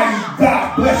 Mighty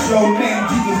God, bless your name,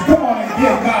 Jesus. Come on and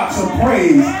give God some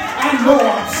praise. I know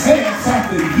I'm saying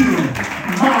something here.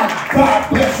 My God,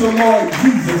 bless your Lord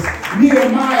Jesus.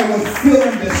 Nehemiah was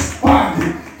feeling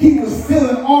despondent. He was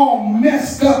feeling all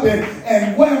messed up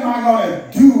and what am I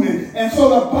going to do? And so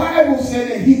the Bible said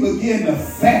that he began to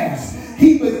fast.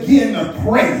 He began to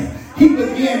pray. He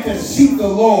began to seek the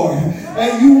Lord.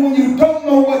 And when you don't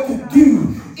know what to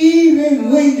do,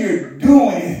 even when you're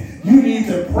doing it, you need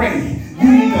to pray.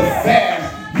 You need to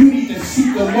fast. You need to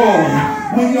seek the Lord.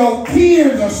 When your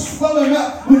tears are swelling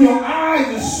up, when your eyes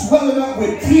are swelling up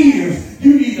with tears,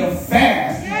 you need to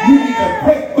fast. You need to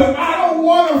pray. But I don't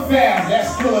want to fast.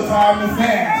 That's still a time to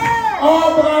fast.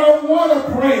 Oh, but I don't want to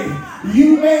pray.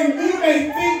 You may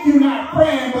think you're not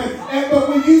praying, but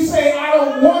when you say I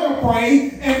don't want to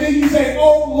pray, and then you say,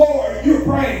 oh Lord, you're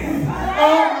praying.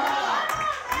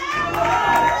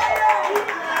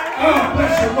 Oh,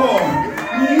 bless the Lord.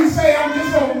 When you say I'm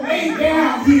just going to lay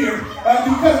down here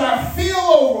because I feel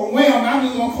overwhelmed, I'm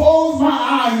just going to close my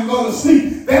eyes and go to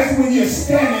sleep. That's when you're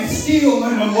standing still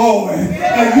in the Lord.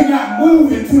 And you're not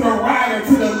moving to the right or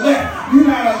to the left. You're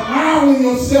not allowing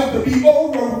yourself to be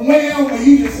overwhelmed when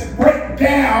you just break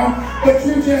down, but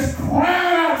you're just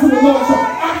crying out to the Lord. So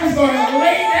I'm just going to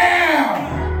lay down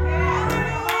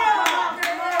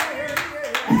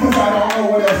because I don't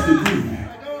know what else to do.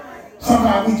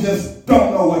 Sometimes we just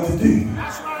don't know what to do.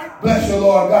 Bless your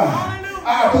Lord God.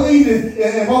 I believe that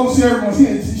if Overseer was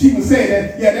here, she would say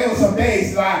that, there were some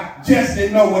days that I just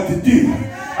didn't know what to do.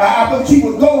 But she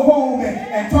would go home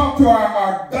and talk to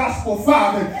our gospel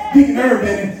father, Deacon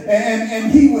Irvin,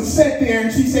 and he would sit there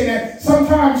and she said that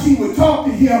sometimes she would talk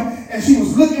to him and she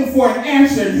was looking for an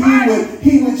answer.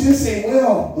 He would just say,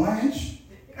 well, Blanche.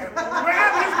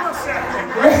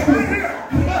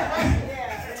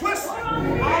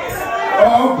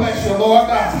 Oh, bless your Lord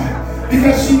God.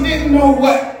 Because she didn't know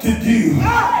what to do.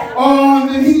 And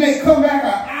then he may come back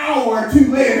an hour or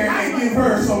two later and give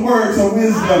her some words of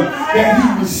wisdom that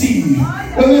he received.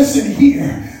 But listen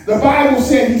here. The Bible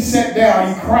said he sat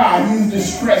down, he cried, he was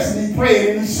distressed, and he prayed,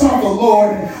 and he sought the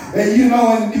Lord.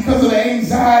 And because of the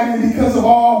anxiety, and because of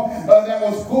all that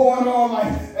was going on,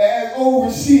 like as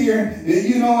overseer,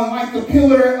 and like the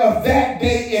pillar of that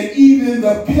day, and even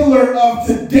the pillar of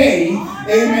today,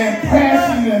 amen,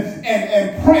 fasting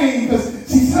and praying. Because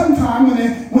see, sometimes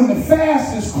when the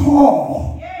fast is called,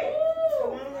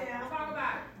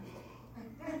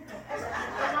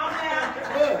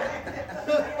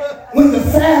 when the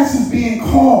fast is being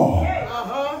called,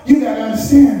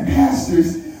 understand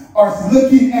pastors are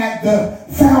looking at the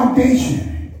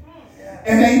foundation.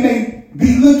 And they may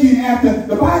be looking at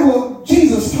the Bible.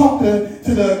 Jesus talked to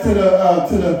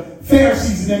the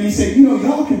Pharisees, and then he said,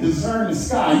 y'all can discern the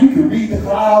sky. You can read the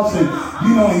clouds, and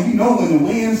you know when the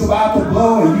wind's about to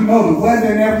blow, and you know the weather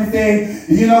and everything,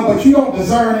 but you don't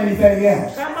discern anything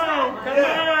else. Come on.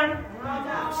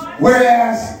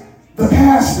 Whereas the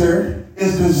pastor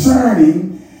is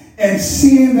discerning and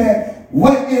seeing that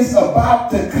what is about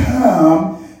to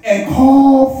come and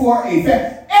call for a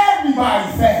fast.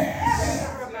 Everybody fast.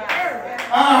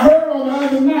 I heard on the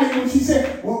other night when she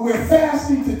said, well, we're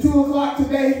fasting to 2 o'clock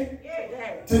today.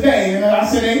 And I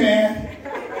said, amen.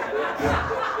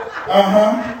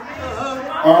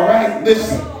 All right,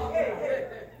 listen.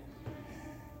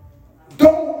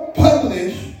 Don't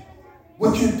publish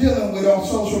what you're dealing with on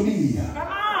social media.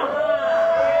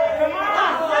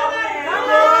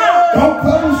 Don't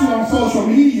publish it on social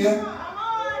media.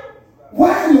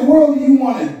 Why in the world do you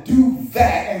want to do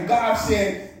that? And God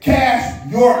said, cast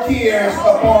your cares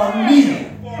upon me.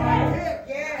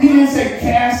 He didn't say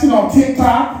cast it on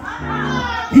TikTok.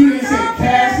 He didn't say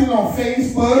cast it on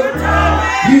Facebook.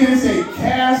 He didn't say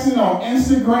cast it on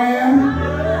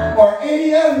Instagram or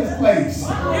any other place.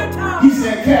 He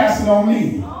said cast it on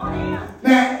me.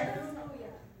 Now,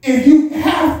 if you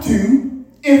have to,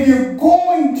 if you're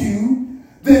going to,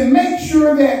 then make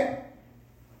sure that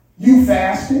you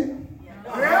fasted,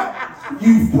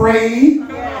 you've prayed,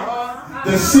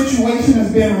 the situation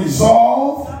has been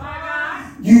resolved,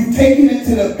 you've taken it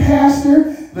to the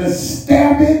pastor to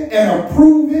stamp it and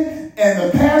approve it, and the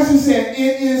pastor said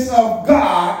it is of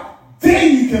God,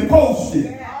 then you can post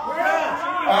it.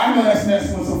 I know that's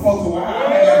messing with some folks. Well, I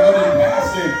got to go to the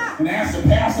pastor and ask the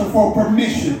pastor for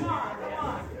permission.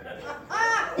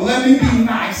 Let me be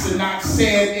nice and not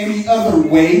say it any other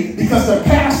way, because the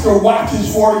pastor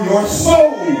watches for your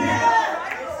soul.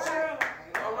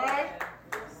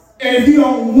 And if you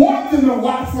don't want them to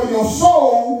watch for your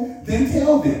soul, then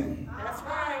tell them.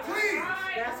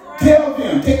 Tell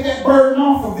them. Take that burden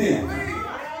off of them.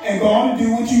 And go on and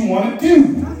do what you want to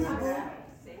do.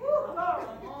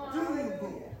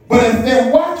 But if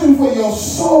they're watching for your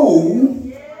soul,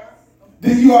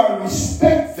 then you ought to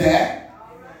respect that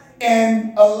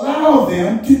and allow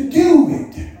them to do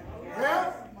it.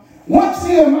 Once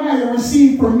Nehemiah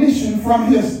received permission from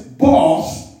his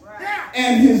boss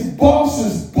and his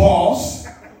boss's boss,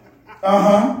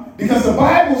 because the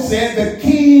Bible said the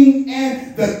king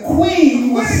and the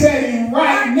queen were sitting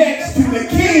right next to the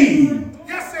king.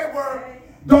 Yes, they were.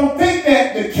 Don't think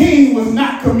that the king was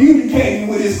not communicating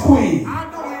with his queen.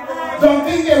 Don't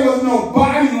think there was no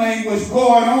body language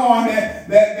going on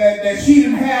that she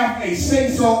didn't have a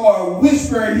say-so or a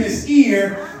whisper in his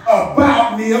ear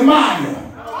about Nehemiah.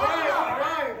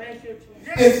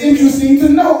 It's interesting to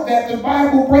note that the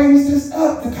Bible brings this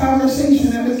up, the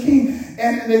conversation of the king.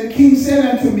 And the king said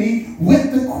unto me,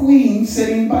 with the queen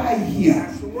sitting by him.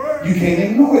 You can't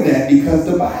ignore that, because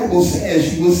the Bible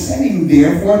says she was sitting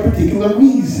there for a particular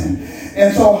reason.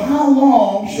 And so how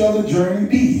long shall the journey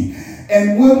be?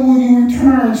 And when will you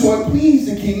return? So it pleased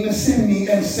the king to send me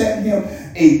and set him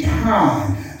a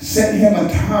time. Set him a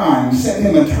time. Set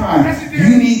him a time.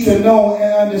 You need to know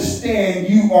and understand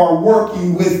you are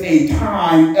working with a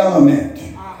time element.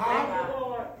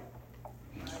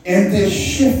 In this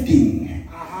shifting,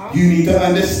 you need to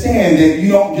understand that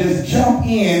you don't just jump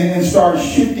in and start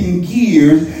shifting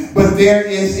gears, but there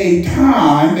is a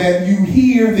time that you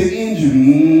hear the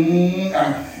engine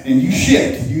and you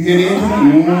shift. You hear the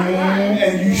engine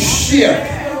and you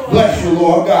shift. Bless you,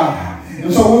 Lord God.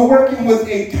 And so we're working with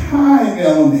a time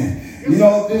element.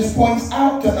 This points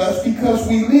out to us because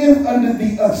we live under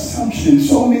the assumption.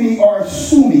 So many are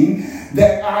assuming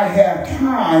that I have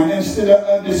time instead of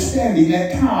understanding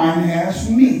that time has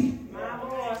me.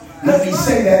 Let me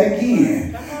say that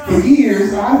again. For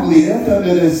years, I've lived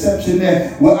under the assumption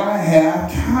that, I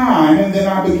have time, and then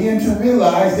I began to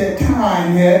realize that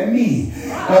time had me.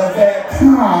 But that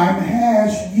time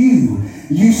has you.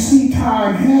 You see,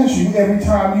 time has you every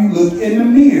time you look in the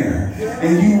mirror.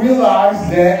 And you realize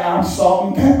that I'm salt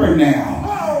and pepper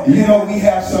now. We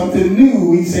have something new.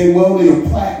 We say, they're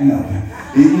platinum.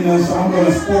 So I'm going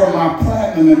to sport my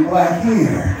platinum and black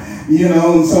hair.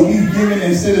 So we've given,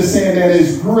 instead of saying that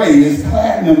it's gray, it's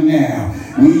platinum now.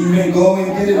 We even go and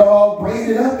get it all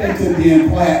braided up into being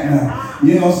platinum.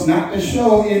 It's not to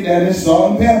show it that it's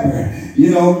salt and pepper.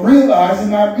 Not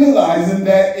realizing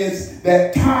that it's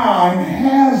that time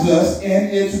has us in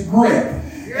its grip.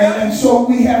 And so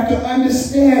we have to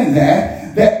understand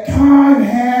that time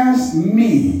has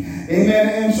me.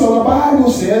 Amen. And so the Bible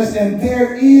says, and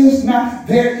there is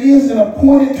an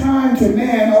appointed time to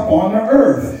man upon the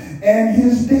earth, and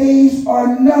his days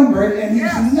are numbered, and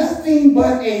he's nothing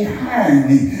but a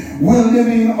hireling. We're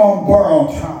living on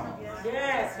borrowed time.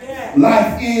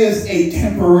 Life is a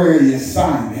temporary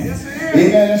assignment.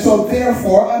 Amen. And so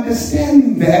therefore,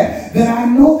 understanding that, then I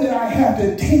know that I have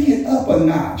to take it up a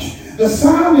notch. The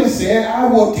psalmist said, I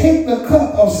will take the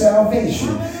cup of salvation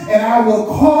and I will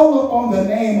call upon the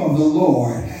name of the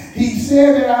Lord. He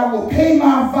said that I will pay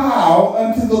my vow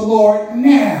unto the Lord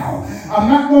now. I'm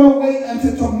not going to wait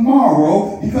until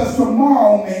tomorrow, because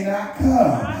tomorrow may not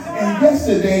come. And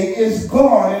yesterday is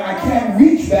gone, and I can't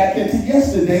reach back into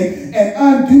yesterday and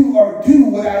undo or do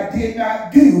what I did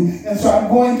not do. And so I'm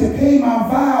going to pay my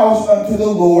vows unto the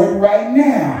Lord right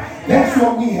now. That's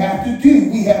what we have to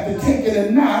do. We have to take it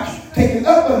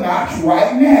up a notch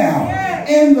right now,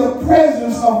 in the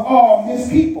presence of all his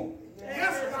people.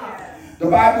 The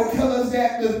Bible tells us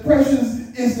that the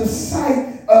precious is the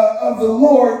sight of the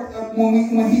Lord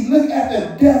when he looked at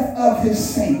the death of his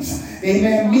saints.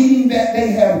 Amen. Meaning that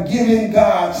they have given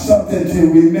God something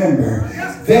to remember.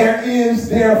 There is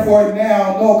therefore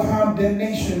now no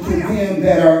condemnation to them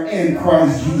that are in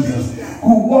Christ Jesus,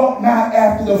 who walk not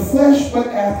after the flesh but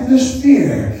after the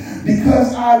Spirit.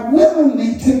 Because I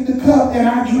willingly took the cup and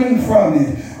I drank from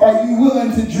it. Are you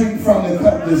willing to drink from the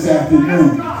cup this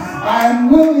afternoon? I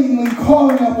am willingly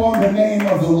calling upon the name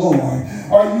of the Lord.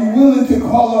 Are you willing to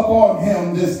call upon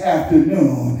him this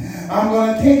afternoon? I'm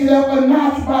going to take it up a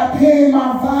notch by paying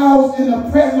my vows in the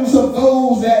presence of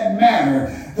those that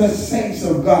matter, the saints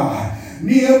of God.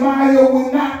 Nehemiah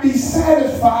will not be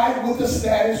satisfied with the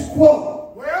status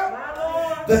quo.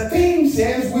 The theme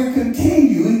says we're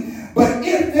continuing, but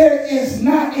if there is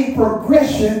not a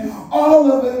progression,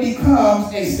 all of it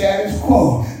becomes a status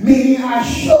quo. Meaning I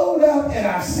showed up and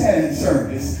I sat in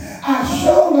service. I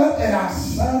showed up and I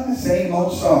sung the same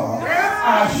old song.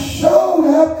 I showed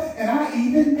up and I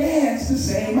even danced the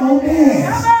same old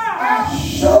dance. I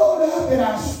showed up and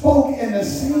I spoke in the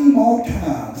same old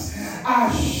tongues.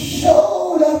 I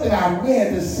showed up and I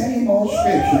read the same old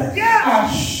scripture. I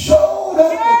showed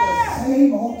up with the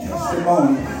same old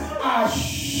testimony. I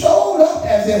showed up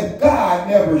as if God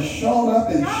never showed up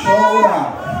and showed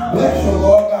out. Bless you,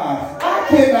 Lord God. I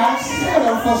cannot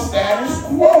settle for status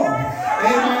quo.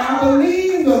 Amen. I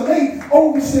believe the late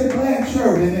Overseer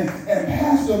Blanchard and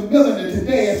Pastor Miller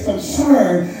today is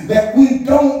concerned that we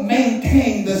don't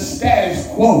maintain the status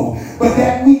quo, but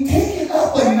that we take it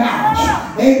up a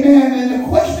notch. Amen. And the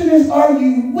question is, are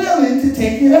you willing to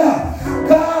take it up?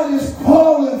 God is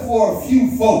calling for a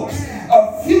few folks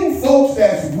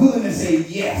that's willing to say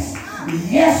yes.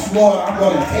 Yes, Lord, I'm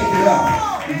going to take it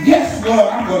up. Yes, Lord,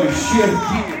 I'm going to shift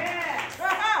gears.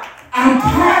 I'm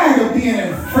tired of being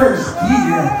in first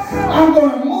gear. I'm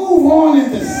going to move on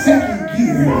into second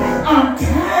gear. I'm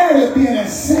tired of being in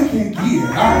second gear.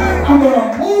 I'm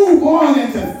going to move on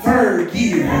into third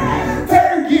gear.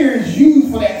 Third gear is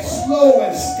used for that slow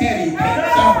and steady pace.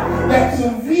 That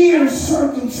severe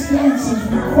circumstances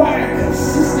require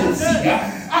consistency.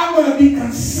 I'm going to be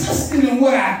consistent in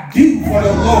what I do for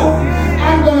the Lord.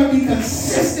 I'm going to be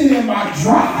consistent in my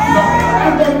drive.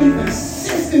 I'm going to be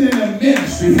consistent in the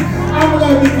ministry. I'm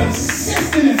going to be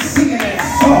consistent in singing that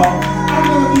song. I'm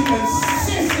going to be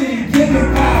consistent in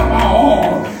giving God my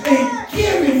all and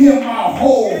giving him my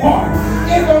whole heart.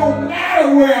 It don't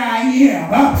matter where I am,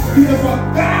 because for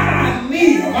God I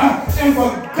live and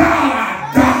for God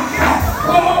I die.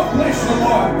 Oh, bless the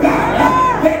Lord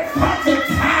God. There comes a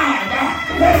time,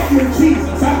 thank you,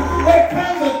 Jesus. There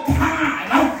comes a time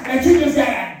that you just got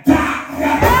to die.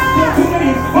 There's too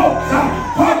many folks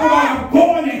talking about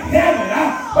going to heaven,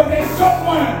 but they don't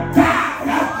want to die.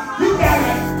 You got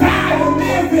to die to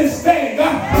live this day. You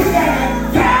got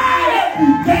to die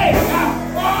every day.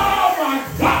 Oh my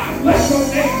God, bless your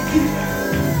name, Jesus.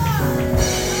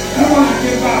 Come on and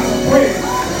give God some praise.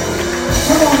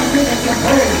 Come on and give us some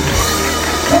praise.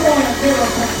 Come on and give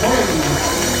us some praise.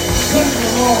 Bless the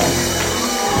Lord.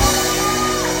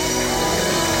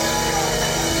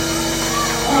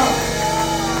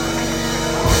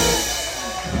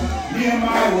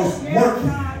 Nehemiah was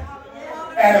working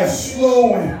at a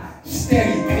slow and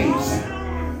steady pace.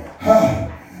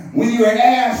 When you were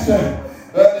asked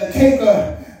to take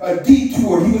a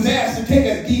detour, he was asked to take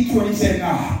a detour, and he said,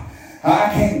 nah, I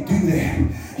can't do that.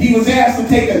 He was asked to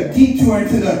take a detour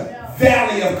into the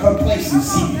valley of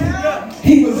complacency.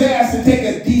 He was asked to take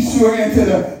a detour into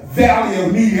the valley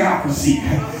of mediocrity.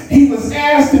 He was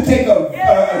asked to take a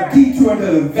detour into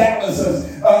the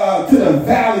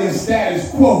valley of status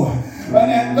quo.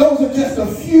 And those are just a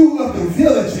few of the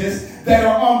villages that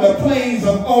are on the plains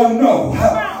of oh no.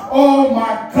 Oh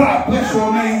my God, bless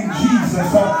your name,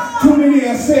 Jesus. Too many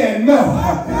are saying no.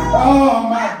 Oh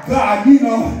my God, you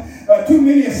know, too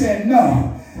many are saying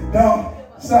no. Don't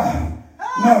stop.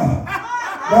 No.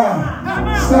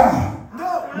 Don't stop.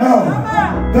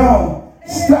 No. Don't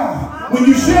stop. When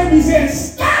you should be saying,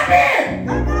 stop it.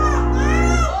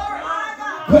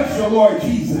 Bless your Lord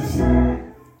Jesus.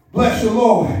 Bless your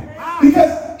Lord.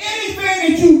 Because anything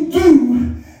that you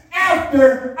do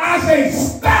after I say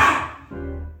stop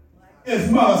is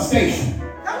molestation.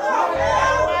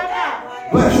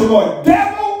 Bless your Lord.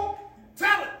 Devil,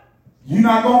 you're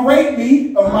not going to rape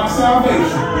me of my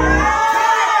salvation.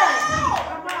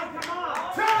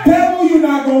 Devil, you're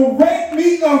not going to rape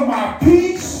me of my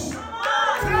peace.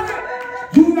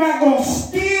 You're not going to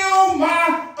steal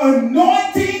my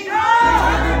anointing.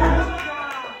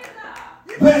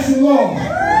 Bless your Lord.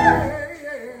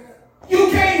 You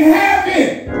can't have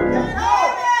it.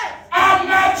 I'm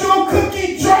not your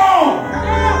cookie jar.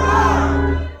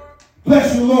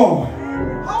 Bless you, Lord.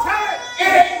 It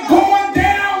ain't going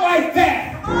down like that.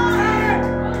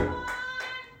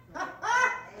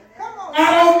 I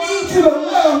don't need you to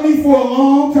love me for a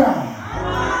long time.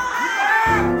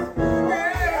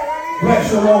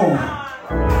 Bless you, Lord.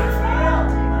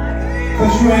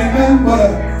 Because you ain't nothing but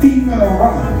a thief and a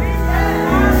robber.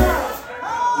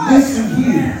 Listen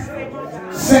here.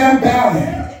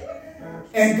 Sanballat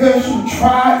and Geshem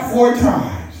tried 4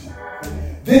 times.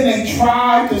 Then they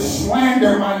tried to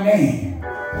slander my name.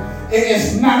 It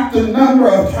is not the number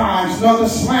of times, nor the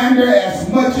slander as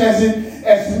much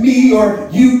as me or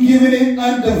you giving it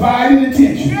undivided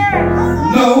attention.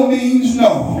 No means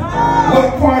no.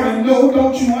 What part of no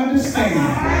don't you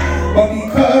understand? But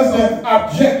because the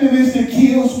objective is to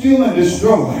kill, steal, and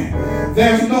destroy,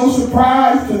 there's no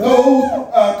surprise to those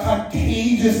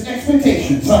contagious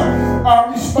expectations.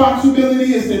 Our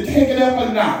responsibility is to take it up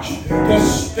a notch, to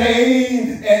stay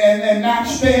and not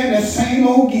stay in the same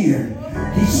old gear.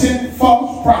 He sent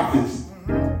false prophets.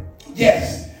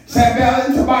 Yes, Sanballat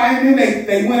and Tobiah, and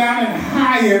they went out and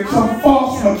hired some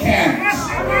false mechanics.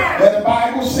 But the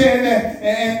Bible said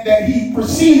that he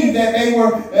perceived that they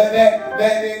were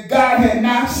that God had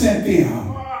not sent them.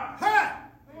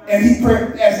 And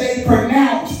as they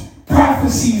pronounced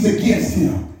prophecies against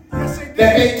him, that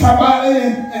they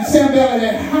Tobiah and Sanballat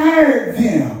had hired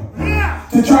them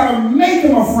to try to make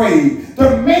him afraid,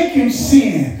 to make him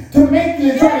sin, to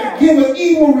try to give an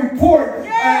evil report,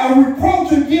 a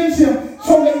reproach against him.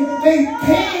 So they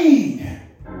paid.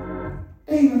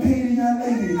 They even paid a young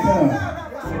lady to come.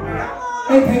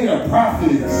 They paid a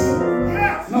prophetess,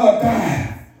 no, a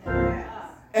dime,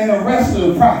 and the rest of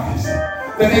the prophets,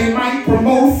 that they might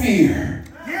promote fear.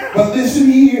 But listen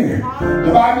here,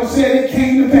 the Bible said it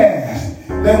came to pass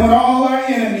that when all our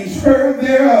enemies heard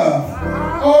thereof,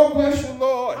 oh bless the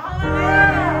Lord.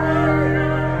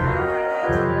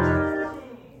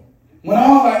 When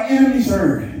all our enemies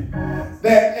heard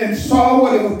that and saw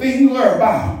what the things were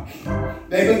about,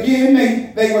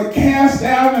 they were cast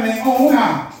down in their own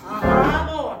eyes.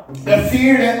 The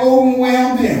fear that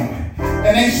overwhelmed them.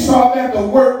 And they saw that the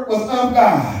work was of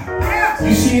God.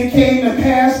 You see, it came to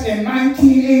pass in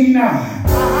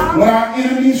 1989 when our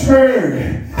enemies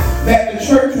heard that the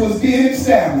church was being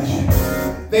established.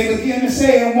 They began to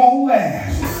say it won't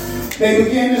last. They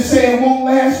began to say it won't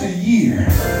last a year.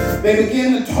 They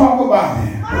began to talk about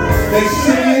it. They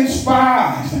sent in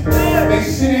spies. They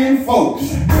sent in folks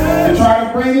to try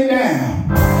to bring it down,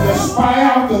 to spy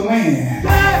out the land.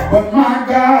 But my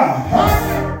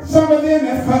God, some of them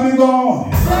have come and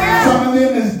gone. Some of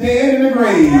them is dead in the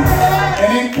grave.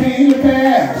 And it came to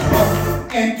pass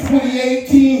in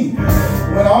 2018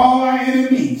 when all our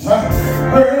enemies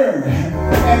heard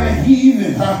and the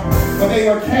heathen, but they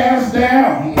were cast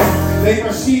down. They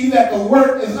perceived that the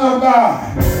work is of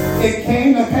God. It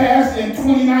came to pass in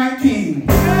 2019,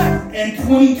 in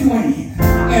 2020,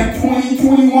 in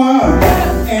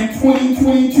 2021, in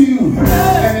 2022, and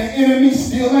the enemy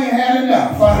still ain't had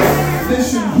enough.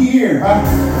 Listen here,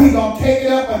 we're going to take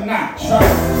it up a notch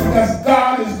because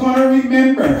God is going to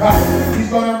remember. He's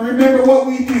going to remember what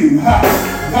we do.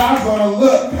 God's going to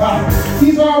look.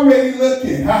 He's already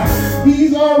looking.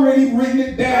 He's already written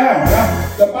it down.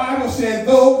 The Bible said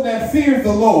those that fear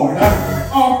the Lord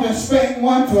often spake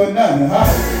one to another.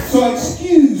 So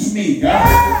excuse me.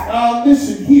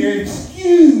 Listen here.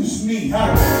 Excuse me if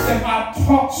I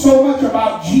talk so much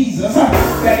about Jesus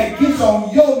that it gets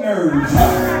on your nerves.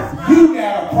 You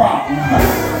got a problem.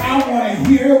 I want to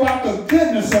hear about the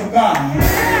goodness of God.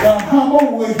 The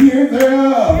humble will hear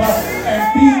thereof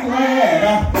and be glad.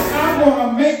 I'm going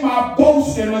to make my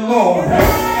boast in the Lord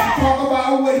and talk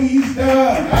about what he's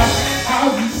done. How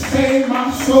he saved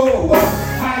my soul.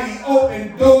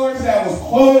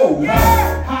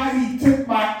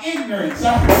 parents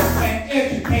and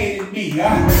educated me.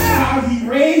 How he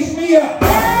raised me up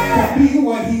to be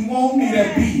what he want me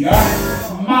to be.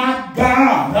 My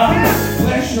God,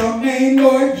 bless your name,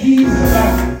 Lord Jesus.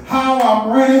 How I'm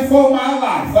running for my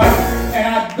life.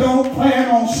 And I don't plan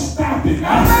on stopping.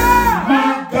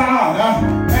 My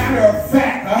God, matter of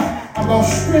fact, I'm going to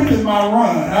strengthen my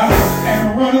run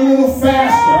and run a little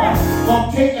faster. I'm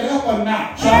going to take it up a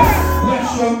notch.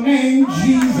 Bless your name,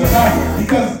 Jesus,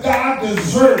 because God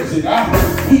deserves it.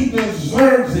 He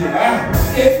deserves it.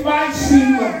 It might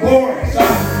seem laborious,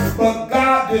 but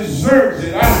God deserves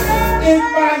it. It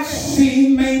might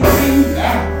seem maintained,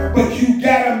 but you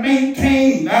got to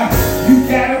maintain. You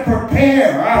got to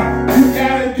prepare. You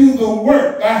got to do the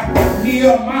work.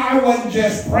 Nehemiah wasn't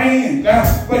just praying,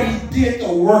 but he did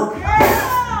the work. He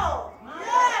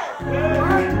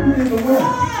did the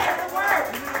work.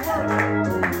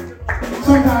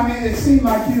 Sometimes it seems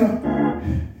like you're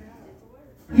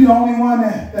the only one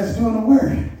that's doing the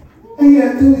work. And you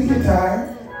have to do is get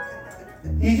tired.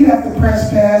 You have to press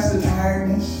past the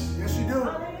tiredness. Yes, you do.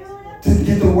 To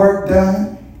get the work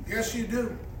done. Yes, you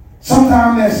do.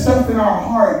 Sometimes there's stuff in our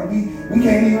heart and we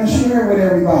can't even share it with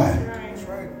everybody. That's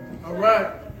right. All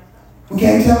right. We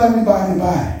can't tell everybody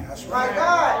about it. That's right.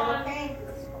 God.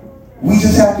 We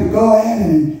just have to go ahead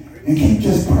and keep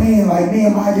just praying like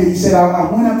Nehemiah did. He said,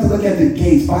 I went up to look at the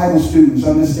gates. Bible students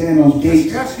understand those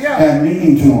gates have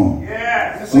meaning to them.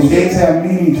 Those gates have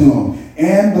meaning to them.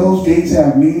 And those gates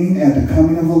have meaning at the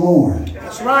coming of the Lord.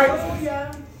 That's right.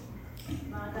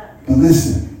 But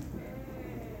listen,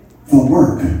 the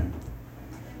work.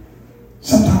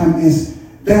 Sometimes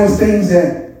there was things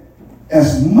that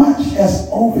as much as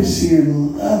overseer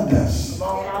loved us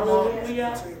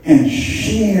and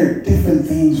shared different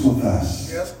things with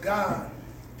us, Yes, God.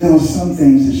 there were some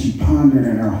things that she pondered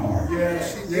in her heart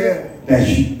Yes, she did. that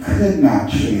she could not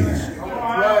share. That's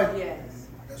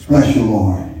right. Bless you,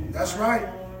 Lord. That's right.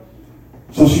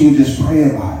 So she would just pray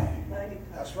about it.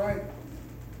 That's right.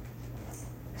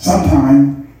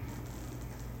 Sometime,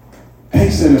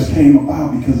 pace setters came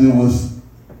about because it was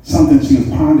something she was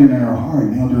pondering in her heart.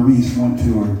 And Elder Reese went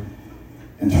to her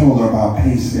and told her about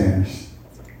pace setters.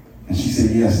 And she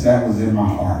said, yes, that was in my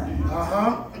heart.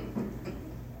 Uh-huh.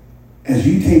 As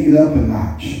you take it up a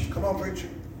notch, Come on, preacher.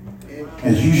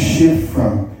 as you shift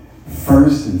from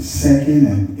first and second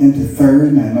and into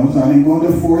third, and those I didn't go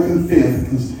to fourth and fifth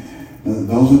because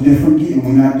those are different gears.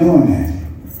 We're not doing that.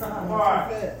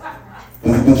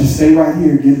 But just stay right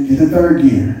here, get the third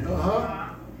gear.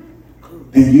 Uh-huh.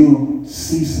 Then you'll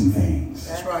see some things.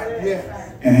 That's right.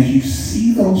 Yeah. And as you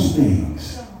see those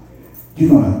things, you're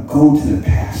going to go to the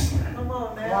pastor. Come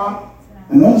on.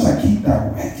 And notice I keep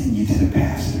directing you to the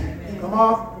pastor. Come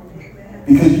on.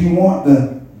 Because you want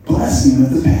the blessing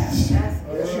of the pastor.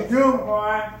 Yes, you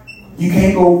do. You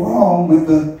can't go wrong with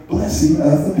the blessing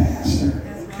of the pastor.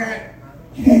 You can't.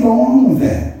 You can't go wrong with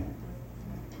that.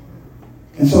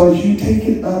 And so as you take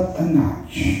it up a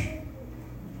notch,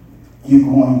 you're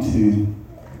going to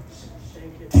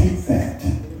take that.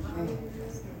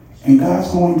 And God's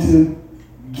going to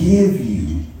give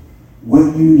you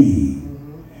what you need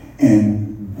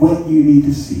and what you need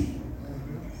to see,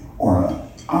 or an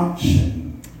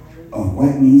unction of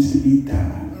what needs to be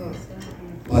done.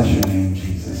 Bless your name,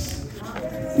 Jesus.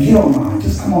 If you don't mind,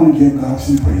 just come on and give God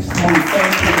some praise. Come on,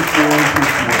 thank Him for His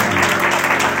word.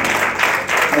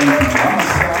 Thank you. I'm going to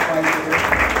stop right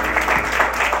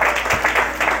there.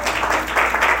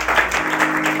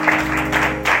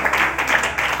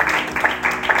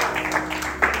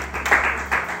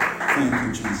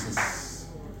 Thank you, Jesus.